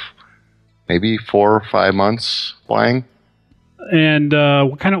have maybe 4 or 5 months flying. And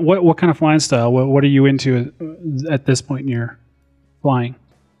what kind of flying style? What are you into at this point in your flying?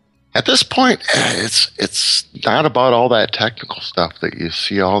 At this point, it's not about all that technical stuff that you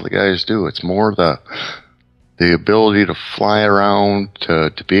see all the guys do. It's more the ability to fly around,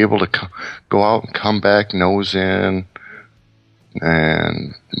 to be able to go out and come back nose in.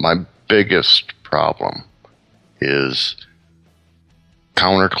 And my biggest problem is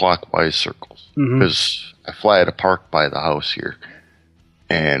counterclockwise circles, because I fly at a park by the house here,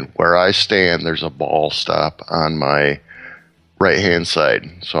 and where I stand, there's a ball stop on my right-hand side,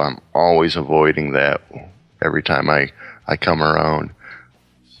 so I'm always avoiding that every time I come around.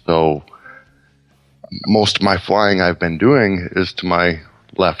 So most of my flying I've been doing is to my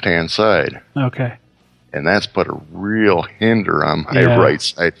left-hand side. Okay. And that's put a real hinder on my right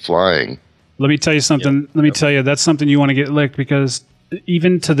side flying. Let me tell you something. Let me tell you, that's something you want to get licked, because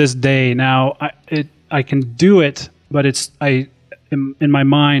even to this day now, I can do it, but in my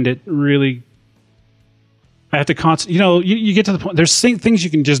mind, it really, I have to constantly, you get to the point, there's things you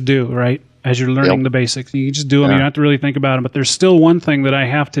can just do, right? As you're learning the basics, you can just do them. You don't have to really think about them, but there's still one thing that I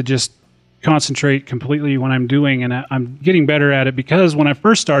have to just concentrate completely when I'm doing, and I'm getting better at it, because when I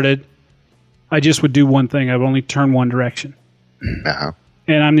first started, I just would do one thing. I would only turn one direction. Uh-huh.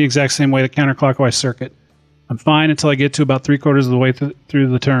 And I'm the exact same way, the counterclockwise circuit. I'm fine until I get to about 3/4 of the way through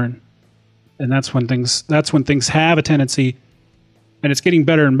the turn. And that's when things have a tendency, and it's getting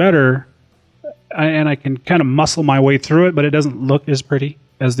better and better, and I can kind of muscle my way through it, but it doesn't look as pretty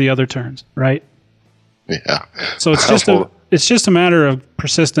as the other turns, right? Yeah. So it's just a matter of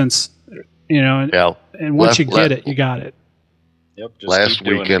persistence, and once you get it, you got it. Yep, last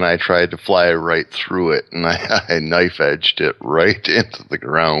weekend I tried to fly right through it, and I knife edged it right into the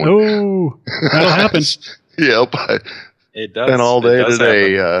ground. Oh, that'll happen. Yep. It does. Spent all day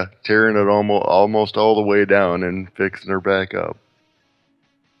today happen. Tearing it almost all the way down and fixing her back up.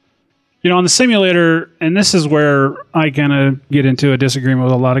 On the simulator, and this is where I kind of get into a disagreement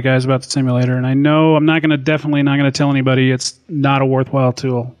with a lot of guys about the simulator, and I know I'm definitely not going to tell anybody it's not a worthwhile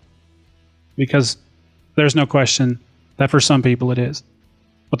tool, because there's no question that for some people it is.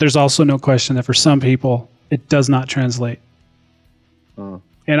 But there's also no question that for some people it does not translate. And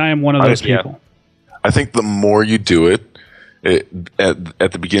I am one of those people. I think the more you do it,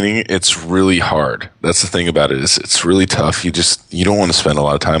 at the beginning, it's really hard. That's the thing about it, is it's really tough. You don't want to spend a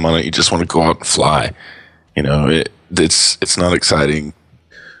lot of time on it. You just want to go out and fly. It's not exciting,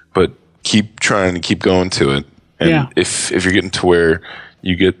 but keep trying to keep going to it. And if you're getting to where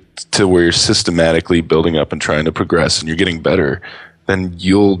you're systematically building up and trying to progress, and you're getting better, then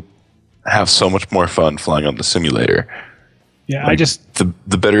you'll have so much more fun flying on the simulator. Yeah,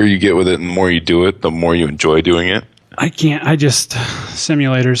 the better you get with it and the more you do it, the more you enjoy doing it.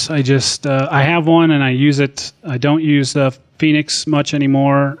 Simulators. I have one and I use it. I don't use Phoenix much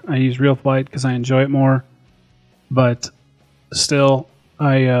anymore. I use Real Flight because I enjoy it more. But still,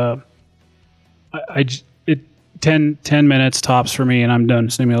 10 minutes tops for me and I'm done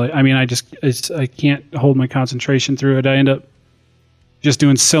simulating. I mean, I can't hold my concentration through it. I end up just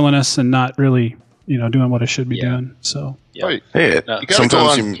doing silliness and not really, doing what I should be doing. So, Right. Hey, you gotta go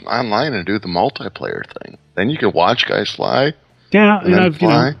online and do the multiplayer thing. Then you can watch guys fly. Yeah,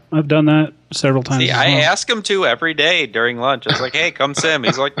 I've done that several times. See, I ask him to every day during lunch. It's like, hey, come sim.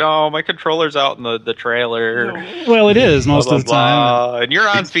 He's like, no, my controller's out in the trailer. Well, it is most of the time. And you're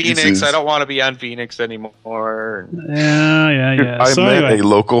on Phoenix. I don't want to be on Phoenix anymore. Yeah. I met a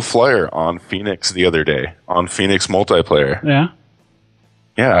local flyer on Phoenix the other day, on Phoenix multiplayer. Yeah?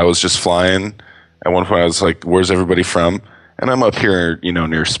 Yeah, I was just flying. At one point, I was like, where's everybody from? And I'm up here,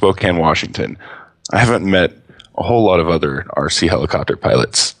 near Spokane, Washington. I haven't met a whole lot of other RC helicopter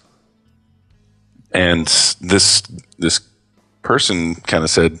pilots. And this person kind of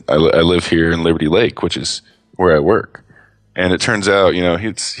said, I live here in Liberty Lake, which is where I work. And it turns out,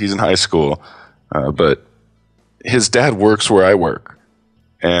 he's in high school, but his dad works where I work.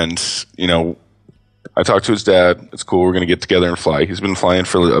 And, I talked to his dad. It's cool. We're going to get together and fly. He's been flying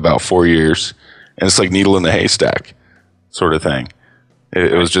for about 4 years. And it's like needle in the haystack sort of thing.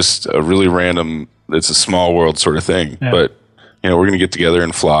 It was just a really random, it's a small world sort of thing. Yeah. But, we're going to get together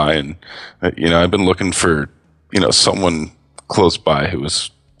and fly. And, I've been looking for, someone close by who was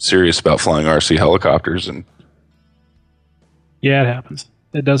serious about flying RC helicopters. And yeah, it happens.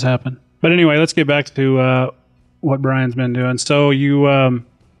 It does happen. But anyway, let's get back to what Brian's been doing. So you've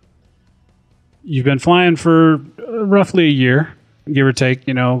been flying for roughly a year, give or take,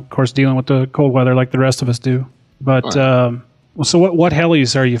 of course, dealing with the cold weather like the rest of us do. But so what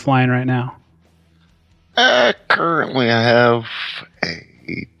helis are you flying right now? Currently, I have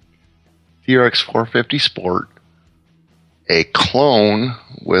a TRX 450 Sport, a clone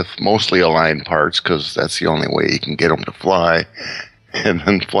with mostly aligned parts because that's the only way you can get them to fly, and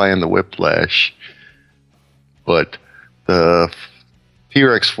then flying the Whiplash. But the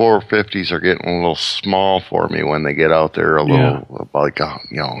TRX 450s are getting a little small for me when they get out there about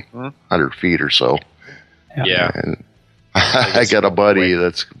 100 feet or so. Yeah. And I got a buddy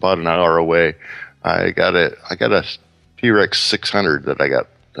that's about an hour away. I got a TRX 600 that I got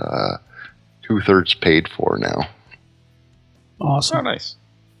 2/3 paid for now. Awesome. Oh, nice.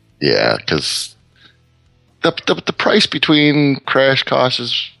 Yeah, because the price between crash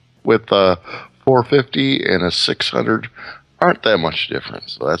costs with a 450 and a 600 aren't that much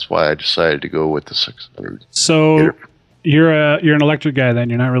difference. So that's why I decided to go with the 600. So you're an electric guy then?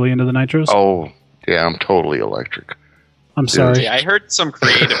 You're not really into the nitros? Oh, yeah, I'm totally electric. I'm sorry. I heard some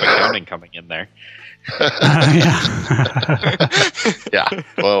creative accounting coming in there. Yeah.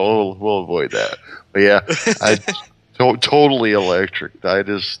 Well, we'll avoid that. But yeah, totally electric.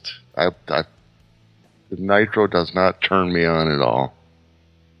 The nitro does not turn me on at all.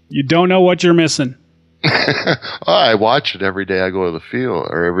 You don't know what you're missing. I watch it every day I go to the field,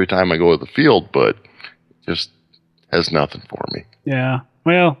 or every time I go to the field, but it just has nothing for me. Yeah.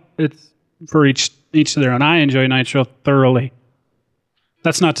 Well, it's for each to their own. I enjoy nitro thoroughly.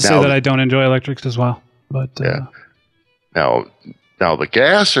 That's not to say that I don't enjoy electrics as well. But yeah. Now the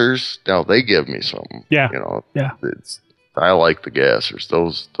gassers, they give me something. Yeah. Yeah. I like the gassers.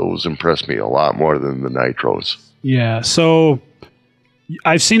 Those impress me a lot more than the nitros. Yeah. So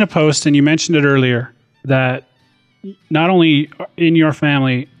I've seen a post, and you mentioned it earlier, that not only in your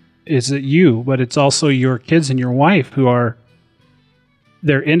family is it you, but it's also your kids and your wife who are,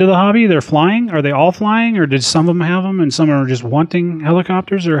 they're into the hobby, they're flying. Are they all flying, or did some of them have them and some are just wanting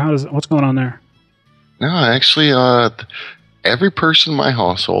helicopters, or what's going on there? No, actually, every person in my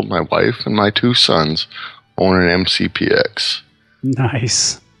household, my wife and my 2 sons, own an MCPX.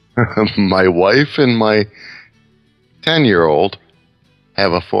 Nice. My wife and my 10-year-old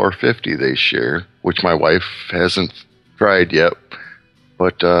have a 450 they share, which my wife hasn't tried yet.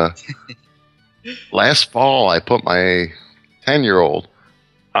 But last fall, I put my 10-year-old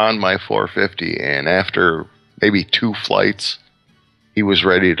on my 450, and after maybe 2 flights, he was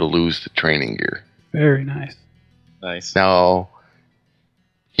ready to lose the training gear. Very nice. Nice. Now,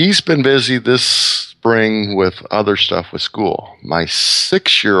 he's been busy this spring with other stuff with school. My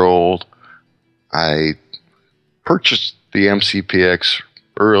 6-year-old, I purchased the MCPX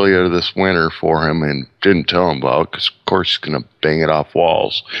earlier this winter for him and didn't tell him about it because, of course, he's going to bang it off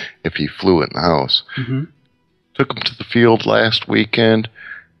walls if he flew it in the house. Mm-hmm. Took him to the field last weekend,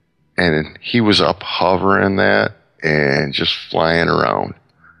 and he was up hovering that and just flying around.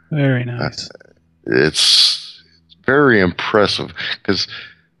 Very nice. It's very impressive because,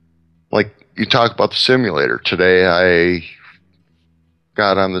 like, you talk about the simulator. Today I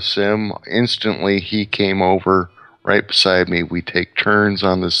got on the sim. Instantly, he came over right beside me. We take turns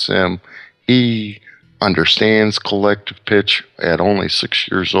on the sim. He understands collective pitch at only 6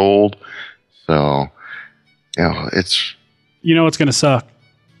 years old. So, it's... It's going to suck.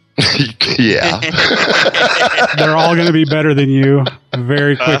 Yeah. They're all going to be better than you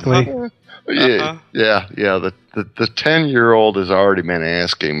very quickly. Yeah. The 10-year-old has already been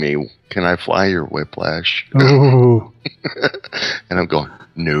asking me, "Can I fly your Whiplash?" Ooh. And I'm going,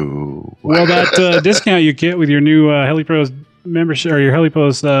 "No." Well, that discount you get with your new HeliPros membership or your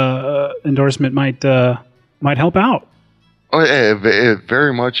HeliPros endorsement might help out. Oh, it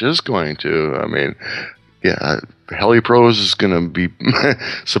very much is going to. I mean, yeah, HeliPros is going to be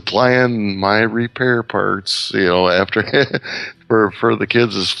supplying my repair parts, after for the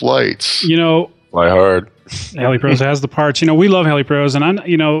kids' flights. Fly hard. HeliPros has the parts. We love HeliPros,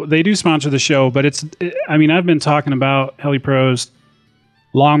 and they do sponsor the show. But I've been talking about HeliPros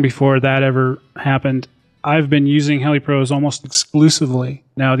long before that ever happened. I've been using HeliPros almost exclusively.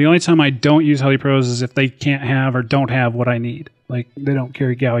 Now, the only time I don't use HeliPros is if they can't have or don't have what I need. Like they don't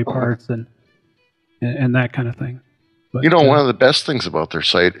carry Gowie parts and that kind of thing. But, one of the best things about their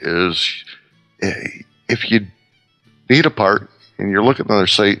site is if you need a part and you're looking at their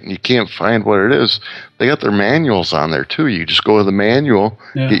site and you can't find what it is, they got their manuals on there too. You just go to the manual,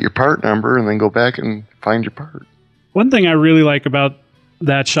 get your part number, and then go back and find your part. One thing I really like about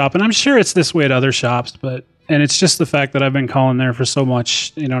that shop, and I'm sure it's this way at other shops, and it's just the fact that I've been calling there for so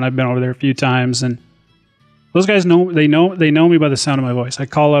much, and I've been over there a few times, and those guys know me by the sound of my voice. I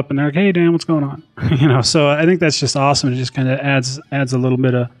call up and they're like, "Hey Dan, what's going on?" So I think that's just awesome. It just kind of adds a little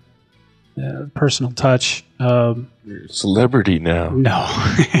bit of personal touch. You're a celebrity now. No,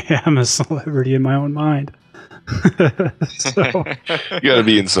 I'm a celebrity in my own mind. So you got to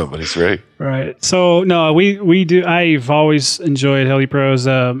be in somebody's, right? Right. So no, we do. I've always enjoyed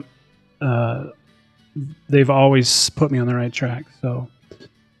HeliPros. They've always put me on the right track. So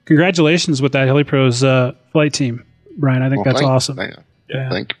congratulations with that HeliPros flight team, Brian. I think that's awesome. Yeah.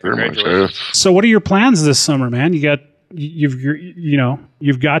 Thank you very much. So what are your plans this summer, man? You've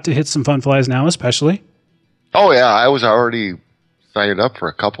got to hit some fun flies now, especially. Oh yeah, I was already signed up for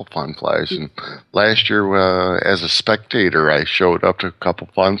a couple fun flies, and last year as a spectator, I showed up to a couple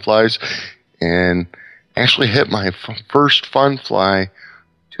fun flies, and actually hit my first fun fly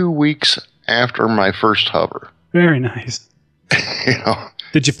 2 weeks after my first hover. Very nice.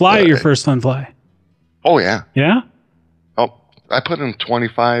 Did you fly at your first fun fly? Oh yeah. Yeah. Oh, I put in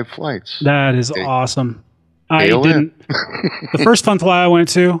 25 flights. That is awesome. I didn't. The first fun fly I went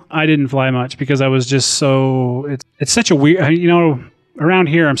to, I didn't fly much because I was just so. It's such a weird. Around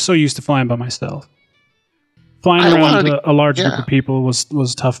here, I'm so used to flying by myself. Flying around a large group of people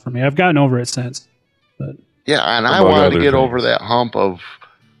was tough for me. I've gotten over it since. But and I wanted to get over that hump of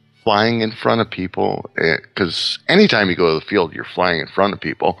flying in front of people because anytime you go to the field, you're flying in front of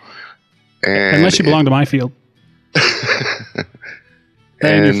people. And unless you belong to my field,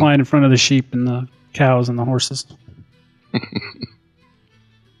 then you're flying in front of the sheep and the cows and the horses.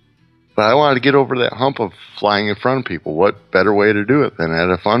 But I wanted to get over that hump of flying in front of people. What better way to do it than at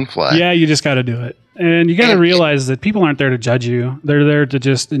a fun fly? Yeah, you just got to do it. And you got to realize that people aren't there to judge you. They're there to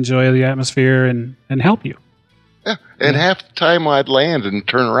just enjoy the atmosphere and help you. Yeah, and half the time I'd land and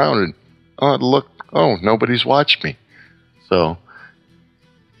turn around and look, nobody's watched me. So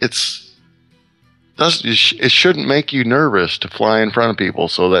it shouldn't make you nervous to fly in front of people.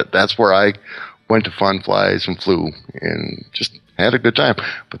 So that's where I went to fun flies and flew and just had a good time.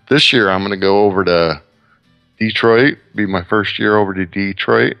 But this year I'm going to go over to Detroit, be my first year over to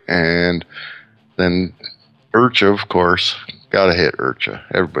Detroit, and then IRCHA, of course. Got to hit IRCHA.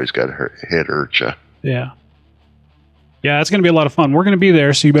 Everybody's got to hit IRCHA. Yeah. Yeah, it's going to be a lot of fun. We're going to be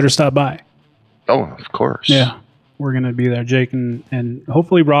there, so you better stop by. Oh, of course. Yeah, we're going to be there. Jake and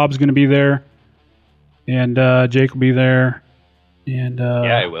hopefully Rob's going to be there, and Jake will be there, and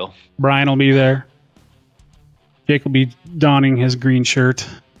Yeah, I will. Brian will be there. Jake will be donning his green shirt.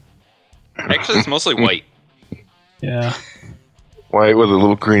 Actually, it's mostly white. Yeah. White with a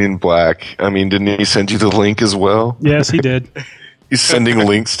little green and black. I mean, didn't he send you the link as well? Yes, he did. He's sending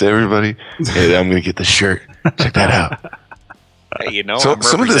links to everybody. Hey, I'm going to get the shirt. Check that out. Hey, you know, So, I'm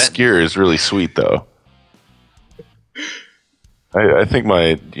some of this representing. gear is really sweet, though. I think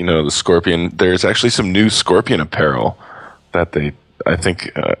the Scorpion, there's actually some new Scorpion apparel that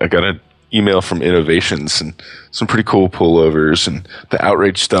I got an email from Innovations and some pretty cool pullovers, and the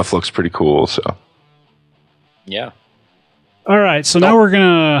Outrage stuff looks pretty cool, so. Yeah. All right, so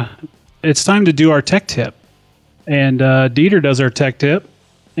now it's time to do our tech tip. And Dieter does our tech tip.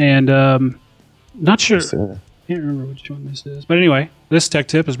 And not sure, can't remember which one this is. But anyway, this tech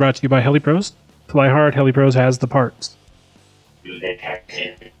tip is brought to you by HeliPros. Fly hard, HeliPros has the parts.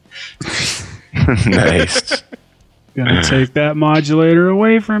 Nice. Gonna take that modulator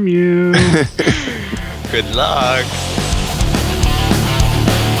away from you. Good luck.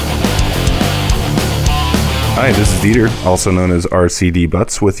 Hi, this is Dieter, also known as RCD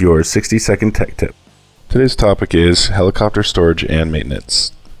Butts, with your 60-second tech tip. Today's topic is helicopter storage and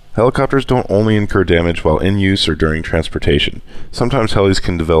maintenance. Helicopters don't only incur damage while in use or during transportation. Sometimes helis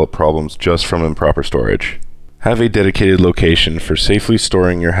can develop problems just from improper storage. Have a dedicated location for safely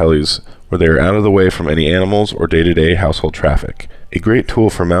storing your helis where they are out of the way from any animals or day-to-day household traffic. A great tool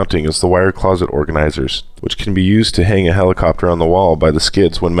for mounting is the wire closet organizers, which can be used to hang a helicopter on the wall by the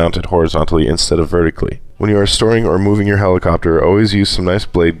skids when mounted horizontally instead of vertically. When you are storing or moving your helicopter, always use some nice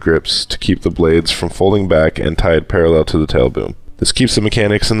blade grips to keep the blades from folding back and tied parallel to the tail boom. This keeps the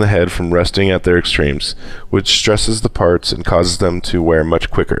mechanics in the head from resting at their extremes, which stresses the parts and causes them to wear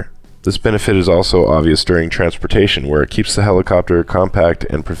much quicker. This benefit is also obvious during transportation, where it keeps the helicopter compact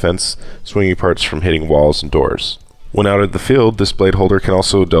and prevents swinging parts from hitting walls and doors. When out at the field, this blade holder can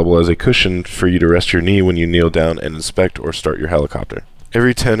also double as a cushion for you to rest your knee when you kneel down and inspect or start your helicopter.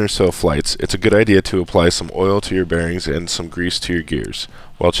 Every 10 or so flights, it's a good idea to apply some oil to your bearings and some grease to your gears,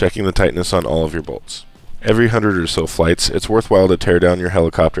 while checking the tightness on all of your bolts. Every 100 or so flights, it's worthwhile to tear down your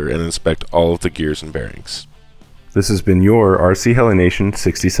helicopter and inspect all of the gears and bearings. This has been your RC Heli Nation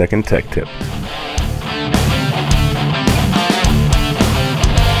 60-second tech tip.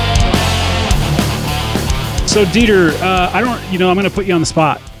 So Dieter, I'm going to put you on the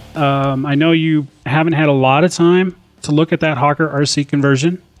spot. I know you haven't had a lot of time to look at that Hawker RC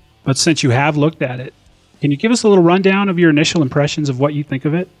conversion, but since you have looked at it, can you give us a little rundown of your initial impressions of what you think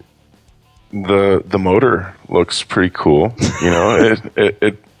of it? The motor looks pretty cool.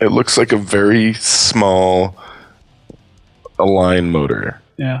 It looks like a very small Align motor.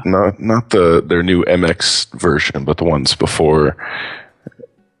 Yeah. Not their new MX version, but the ones before.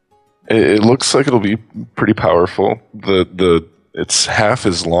 It looks like it'll be pretty powerful. It's half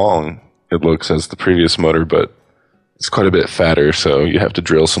as long, it looks, as the previous motor, but it's quite a bit fatter, so you have to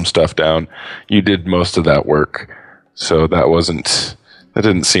drill some stuff down. You did most of that work, so that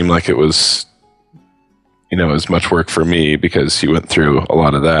didn't seem like it was, as much work for me, because you went through a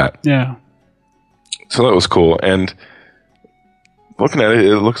lot of that. Yeah. So that was cool, and looking at it,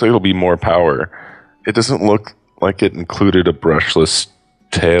 it looks like it'll be more power. It doesn't look like it included a brushless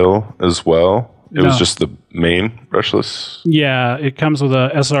tail as well. It was just the main brushless. Yeah, it comes with a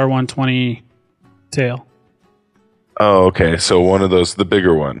SR120 tail. Oh, okay. So one of those, the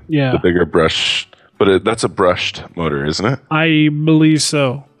bigger one. Yeah. The bigger brush. But that's a brushed motor, isn't it? I believe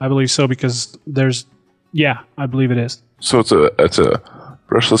so. Because I believe it is. So it's a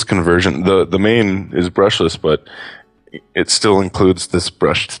brushless conversion. The main is brushless, but it still includes this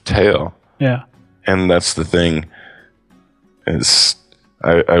brushed tail. Yeah. And that's the thing. Is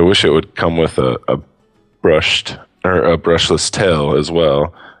I wish it would come with a brushed or a brushless tail as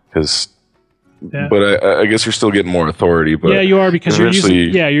well, because. Yeah. But I guess you're still getting more authority. But yeah, you are, because you're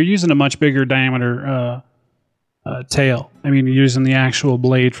using a much bigger diameter tail. I mean, you're using the actual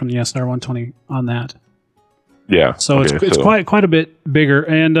blade from the SR120 on that. Yeah. So it's quite a bit bigger,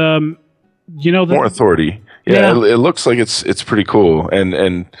 and more authority. Yeah, it looks like it's pretty cool,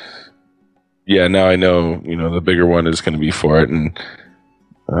 and yeah, now I know the bigger one is going to be for it, and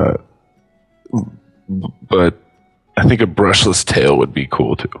but I think a brushless tail would be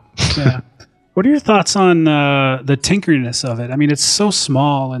cool too. Yeah. What are your thoughts on the tinkeriness of it? I mean, it's so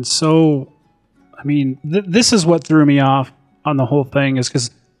small and so. I mean, this is what threw me off on the whole thing, is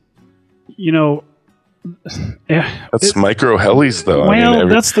because, That's micro helis, though. Well,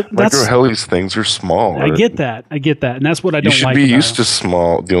 that's micro helis. Things are small. I get that, and that's what I don't like. You should be used to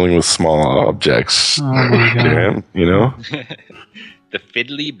dealing with small objects. Oh my God. Damn, you know. The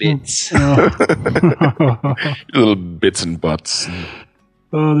fiddly bits. Little bits and butts.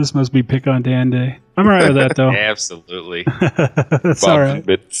 Oh, this must be Pick on Dan Day. I'm all right with that, though. Absolutely. That's all right.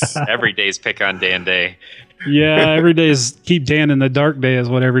 Bits. Every day's Pick on Dan Day. Yeah, every day is Keep Dan in the Dark Day is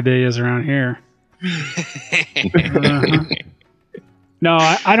what every day is around here. No,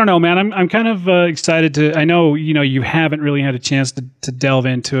 I don't know, man. I'm kind of excited to. I know you haven't really had a chance to delve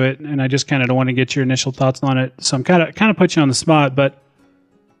into it, and I just kind of don't want to get your initial thoughts on it. So I'm kind of put you on the spot, but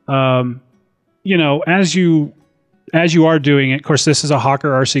as you are doing it, of course, this is a Hawker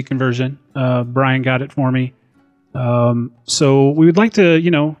RC conversion. Brian got it for me, so we would like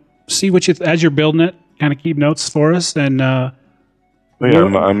to see what as you're building it, kind of keep notes for us and.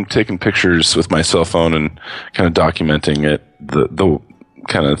 I'm taking pictures with my cell phone and kind of documenting it, the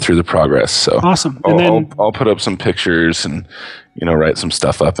kind of through the progress. So awesome. And I'll put up some pictures and write some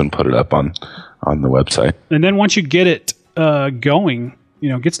stuff up and put it up on the website. And then once you get it going,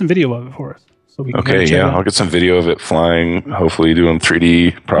 get some video of it for us. So we can I'll get some video of it flying. Hopefully doing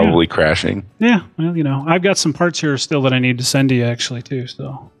 3D, probably crashing. Yeah, well, I've got some parts here still that I need to send to you actually too.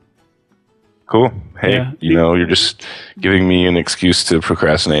 So. Cool. Hey, you're just giving me an excuse to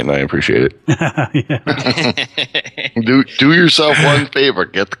procrastinate, and I appreciate it. Do yourself one favor.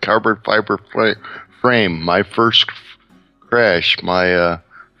 Get the carbon fiber frame. My first crash, my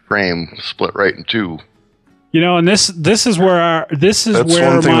frame split right in two. And this is where that's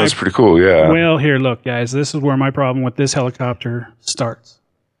one thing that's pretty cool. Yeah. Well, here, look, guys. This is where my problem with this helicopter starts.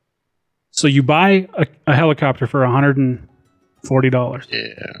 So you buy a helicopter for $140. Yeah.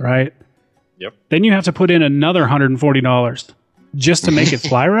 Right. Yep. Then you have to put in another $140 just to make it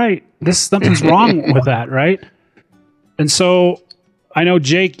fly right. Something's wrong with that, right? And so I know,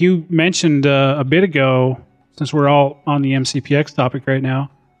 Jake, you mentioned a bit ago, since we're all on the MCPX topic right now,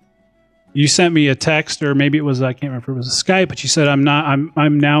 you sent me a text, or maybe it was, I can't remember if it was a Skype, but you said I'm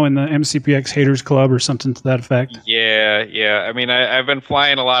now in the MCPX Haters Club or something to that effect. Yeah. I mean, I've been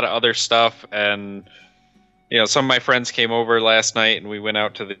flying a lot of other stuff, and some of my friends came over last night and we went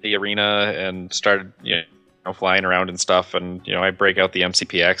out to the arena and started, flying around and stuff. And, I break out the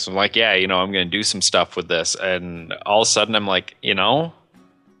MCPX. I'm like, I'm going to do some stuff with this. And all of a sudden I'm like,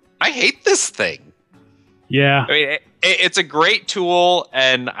 I hate this thing. Yeah. I mean, it's a great tool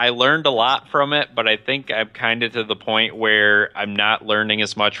and I learned a lot from it, but I think I'm kind of to the point where I'm not learning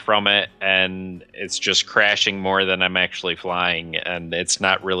as much from it and it's just crashing more than I'm actually flying. And it's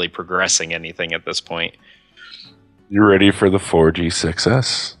not really progressing anything at this point. You're ready for the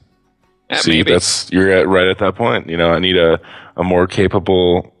 4G6S. Yeah, See, maybe. You're right at that point. I need a more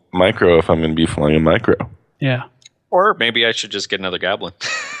capable micro if I'm going to be flying a micro. Yeah. Or maybe I should just get another Goblin.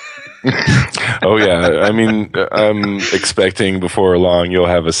 Oh yeah, I mean, I'm expecting before long you'll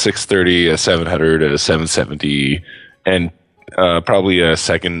have a 630, a 700, a 770, and probably a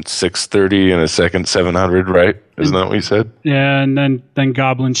second 630 and a second 700. Right? Isn't that what you said? Yeah, and then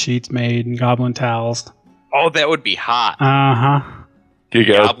Goblin sheets made and Goblin towels. Oh, that would be hot.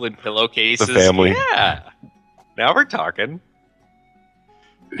 Goblin pillowcases. The family. Yeah. Now we're talking.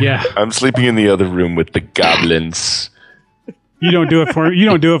 Yeah. I'm sleeping in the other room with the goblins. You don't do it for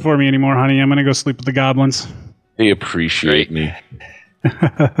me anymore, honey. I'm gonna go sleep with the goblins. They appreciate me.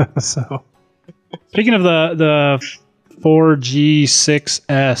 So, speaking of the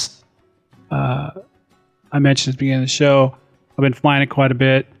 4G6S, I mentioned at the beginning of the show, I've been flying it quite a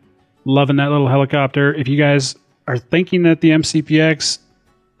bit. Loving that little helicopter. If you guys are thinking that the MCPX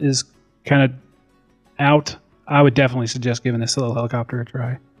is kind of out, I would definitely suggest giving this little helicopter a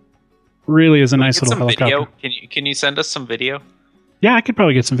try. Really is a nice little helicopter. Video? Can you send us some video? Yeah, I could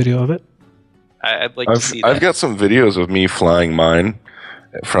probably get some video of it. I'd like to see that. I've got some videos of me flying mine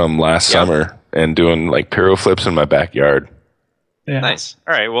from last summer and doing like pyro flips in my backyard. Yeah. Nice.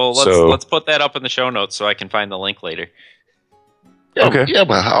 All right. Well, let's put that up in the show notes so I can find the link later. Yeah, okay. Yeah,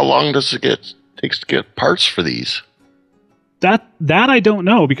 but how long does it takes to get parts for these? That I don't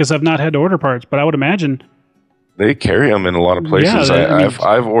know because I've not had to order parts, but I would imagine they carry them in a lot of places. Yeah,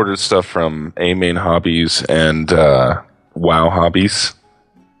 I've ordered stuff from A-Main Hobbies and Wow Hobbies.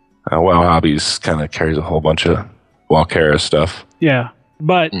 Wow Hobbies kind of carries a whole bunch of Walkera stuff. Yeah,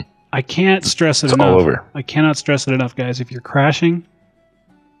 but I can't stress it enough. All over. I cannot stress it enough, guys. If you're crashing,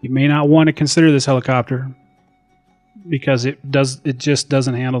 you may not want to consider this helicopter because it just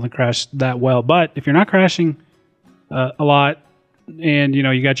doesn't handle the crash that well. But if you're not crashing a lot, and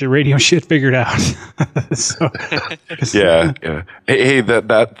you got your radio shit figured out. So, Yeah. Hey,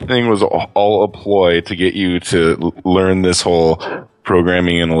 that thing was all a ploy to get you to learn this whole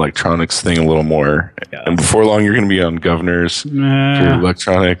programming and electronics thing a little more. Yeah. And before long, you're going to be on governors for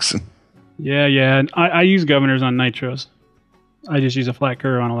electronics. Yeah. And I use governors on nitros. I just use a flat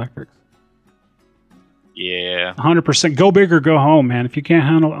curve on electrics. Yeah. 100%. Go big or go home, man. If you can't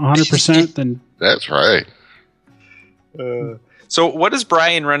handle 100%, then... That's right. So what is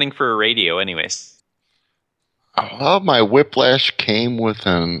Brian running for a radio anyways? My Whiplash came with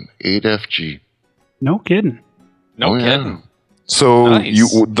an 8FG. No kidding. No kidding. So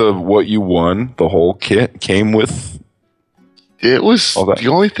Nice. what you won, the whole kit came with... It was... The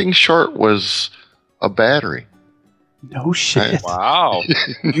only thing short was a battery. No shit. Wow.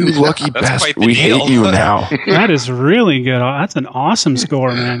 You lucky That's bastard. quite the We deal. hate you now. That is really good. That's an awesome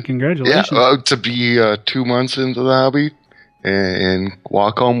score, man. Congratulations. Yeah, to be 2 months into the hobby and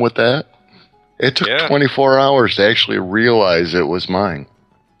walk home with that. It took 24 hours to actually realize it was mine.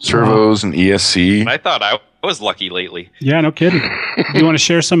 Servos and ESC. I thought I was lucky lately. Yeah, no kidding. You want to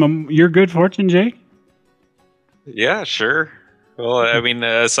share some of your good fortune, Jake? Yeah, sure. Well, I mean,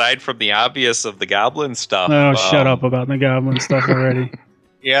 aside from the obvious of the goblin stuff. Oh, shut up about the goblin stuff already.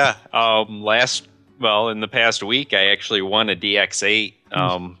 Yeah. In the past week, I actually won a DX8.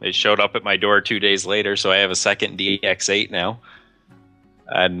 It showed up at my door 2 days later, so I have a second DX8 now.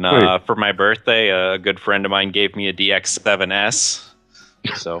 And for my birthday, a good friend of mine gave me a DX7S.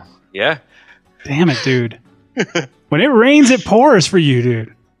 So, yeah. Damn it, dude. When it rains, it pours for you,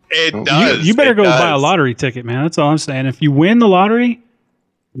 dude. It does. You better go buy a lottery ticket, man. That's all I'm saying. If you win the lottery,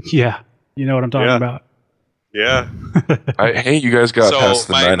 yeah, you know what I'm talking about. Yeah. Hey, you guys got past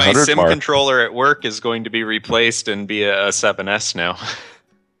the 900 my sim mark. controller at work is going to be replaced and be a 7S now.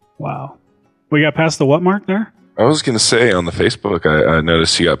 Wow. We got past the what mark there? I was going to say on the Facebook, I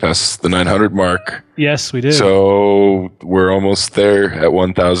noticed you got past the 900 mark. Yes, we did. So we're almost there at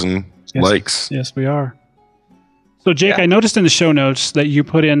 1,000 likes. Yes, we are. So, Jake, I noticed in the show notes that you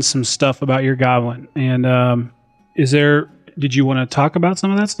put in some stuff about your goblin. And did you want to talk about some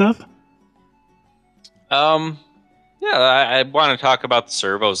of that stuff? Yeah, I want to talk about the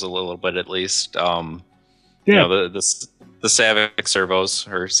servos a little bit at least. You know, the Savic servos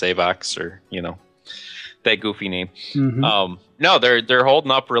or Savox or, that goofy name. Mm-hmm. No, they're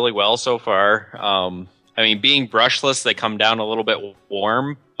holding up really well so far. I mean, being brushless, they come down a little bit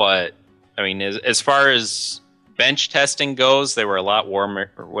warm, but I mean, as far as bench testing goes, they were a lot warmer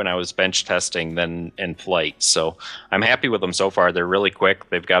when I was bench testing than in flight. So I'm happy with them so far. They're really quick.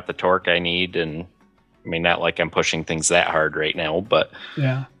 They've got the torque I need, and I mean, not like I'm pushing things that hard right now, but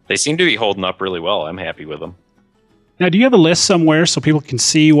they seem to be holding up really well. I'm happy with them. Now, do you have a list somewhere so people can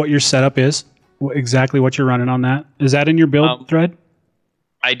see what your setup is? Exactly what you're running on that? Is that in your build thread?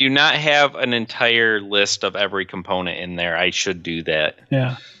 I do not have an entire list of every component in there. I should do that.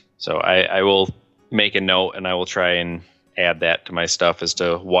 Yeah. So I will make a note and I will try and add that to my stuff as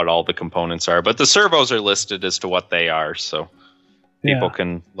to what all the components are. But the servos are listed as to what they are, so people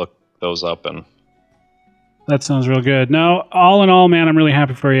can look those up. And that sounds real good. Now, all in all, man, I'm really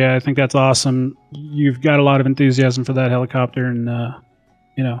happy for you. I think that's awesome. You've got a lot of enthusiasm for that helicopter, and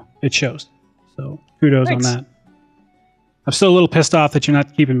it shows. So kudos on that. I'm still a little pissed off that you're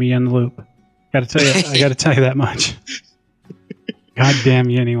not keeping me in the loop. I got to tell you that much. God damn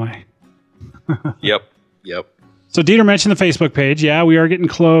you anyway. Yep. So Dieter mentioned the Facebook page. Yeah, we are getting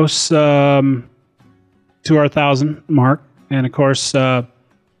close to our 1,000 mark. And of course,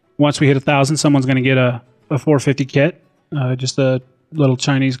 once we hit 1,000, someone's going to get a 450 kit. Just a little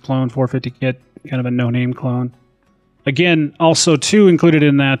Chinese clone 450 kit, kind of a no-name clone. Again, also too included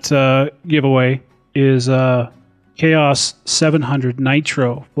in that giveaway is Chaos 700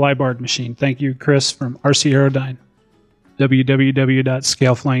 Nitro flybarred machine. Thank you, Chris from RC Aerodyne.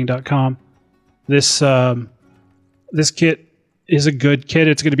 www.scaleflying.com. This kit is a good kit.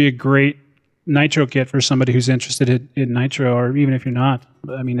 It's going to be a great nitro kit for somebody who's interested in nitro, or even if you're not.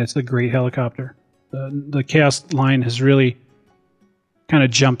 I mean, it's a great helicopter. The Chaos line has really kind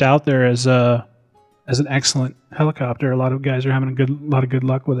of jumped out there as an excellent helicopter. A lot of guys are having a lot of good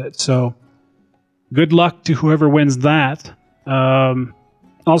luck with it. So good luck to whoever wins that.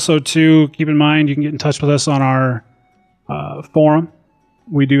 Also, too, keep in mind you can get in touch with us on our forum.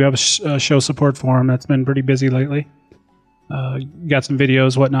 We do have a show support forum that's been pretty busy lately. Got some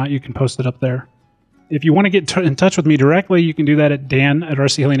videos, whatnot. You can post it up there. If you want to get in touch with me directly, you can do that at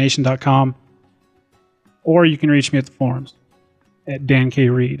dan@rchelianation.com, or you can reach me at the forums at Dan K.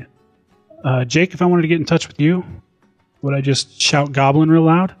 Reed. Jake, if I wanted to get in touch with you, would I just shout Goblin real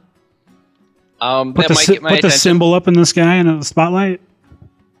loud? That Put, might get my the attention. symbol up in the sky in the spotlight.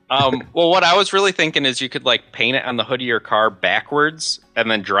 Well, what I was really thinking is you could like paint it on the hood of your car backwards and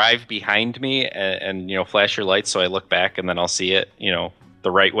then drive behind me and flash your lights so I look back and then I'll see it,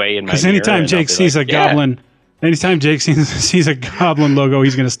 the right way in my Because mirror. anytime Jake sees a goblin, sees a goblin logo,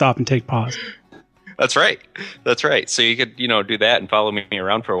 he's going to stop and take pause. That's right. So you could, do that and follow me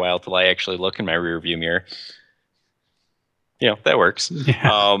around for a while till I actually look in my rear view mirror. That works.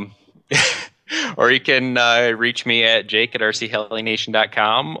 Yeah. Or you can reach me at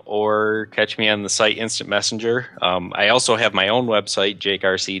jake@rchellynation.com or catch me on the site Instant Messenger. I also have my own website,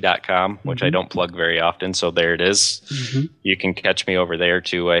 jakerc.com, which I don't plug very often. So there it is. Mm-hmm. You can catch me over there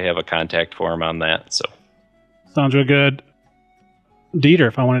too. I have a contact form on that. So Sounds real good. Dieter,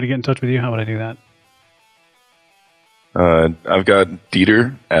 if I wanted to get in touch with you, how would I do that? I've got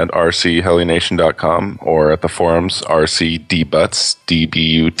Dieter at rchellynation.com or at the forums rcdbutz,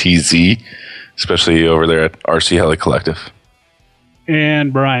 DBUTZ, especially over there at RC Heli Collective.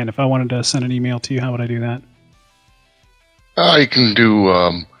 And Brian, if I wanted to send an email to you, how would I do that? You can do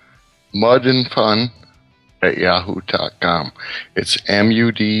mudandfun@yahoo.com. It's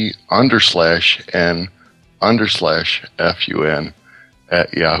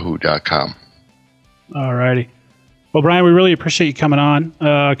MUD_N_FUN@yahoo.com. Alrighty. Well, Brian, we really appreciate you coming on.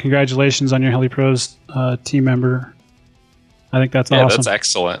 Congratulations on your Heli Pros team member. I think that's awesome. That's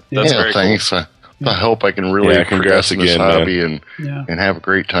excellent. That's very thanks. cool. I hope I can really progress in this again, hobby and have a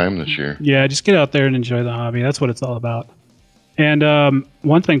great time this year. Yeah, just get out there and enjoy the hobby. That's what it's all about. And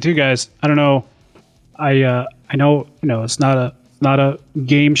one thing too, guys, I don't know. I know it's not a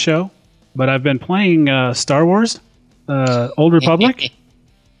game show, but I've been playing Star Wars, Old Republic.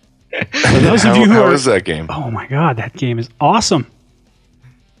 For those of you who how is that game? Oh my god, that game is awesome.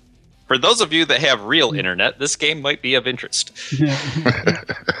 For those of you that have real internet, this game might be of interest.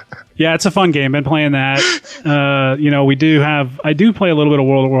 Yeah, it's a fun game. Been playing that. I do play a little bit of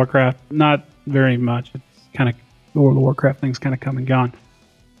World of Warcraft. Not very much. It's kind of the World of Warcraft thing's kind of come and gone.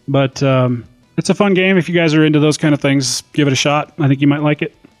 But it's a fun game. If you guys are into those kind of things, give it a shot. I think you might like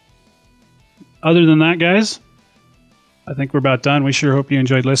it. Other than that, guys, I think we're about done. We sure hope you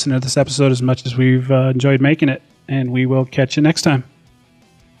enjoyed listening to this episode as much as we've enjoyed making it. And we will catch you next time.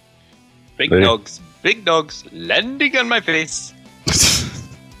 Big dogs landing on my face.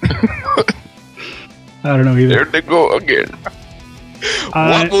 I don't know either. There they go again.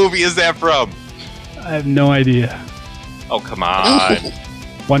 What movie is that from? I have no idea. Oh, come on.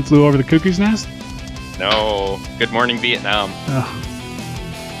 One Flew Over the Cuckoo's Nest? No. Good Morning Vietnam. Oh,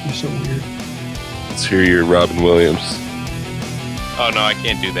 you're so weird. Let's hear your Robin Williams. Oh, no, I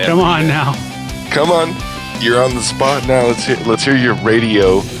can't do that. Come on now. Come on. You're on the spot now. Let's hear your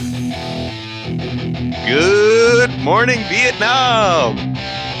radio. Good Morning Vietnam.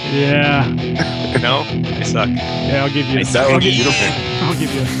 Yeah. No, I suck. Yeah, I'll give you. That I'll would be give, beautiful. I'll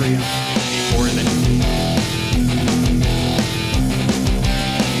give you a 3. Before then.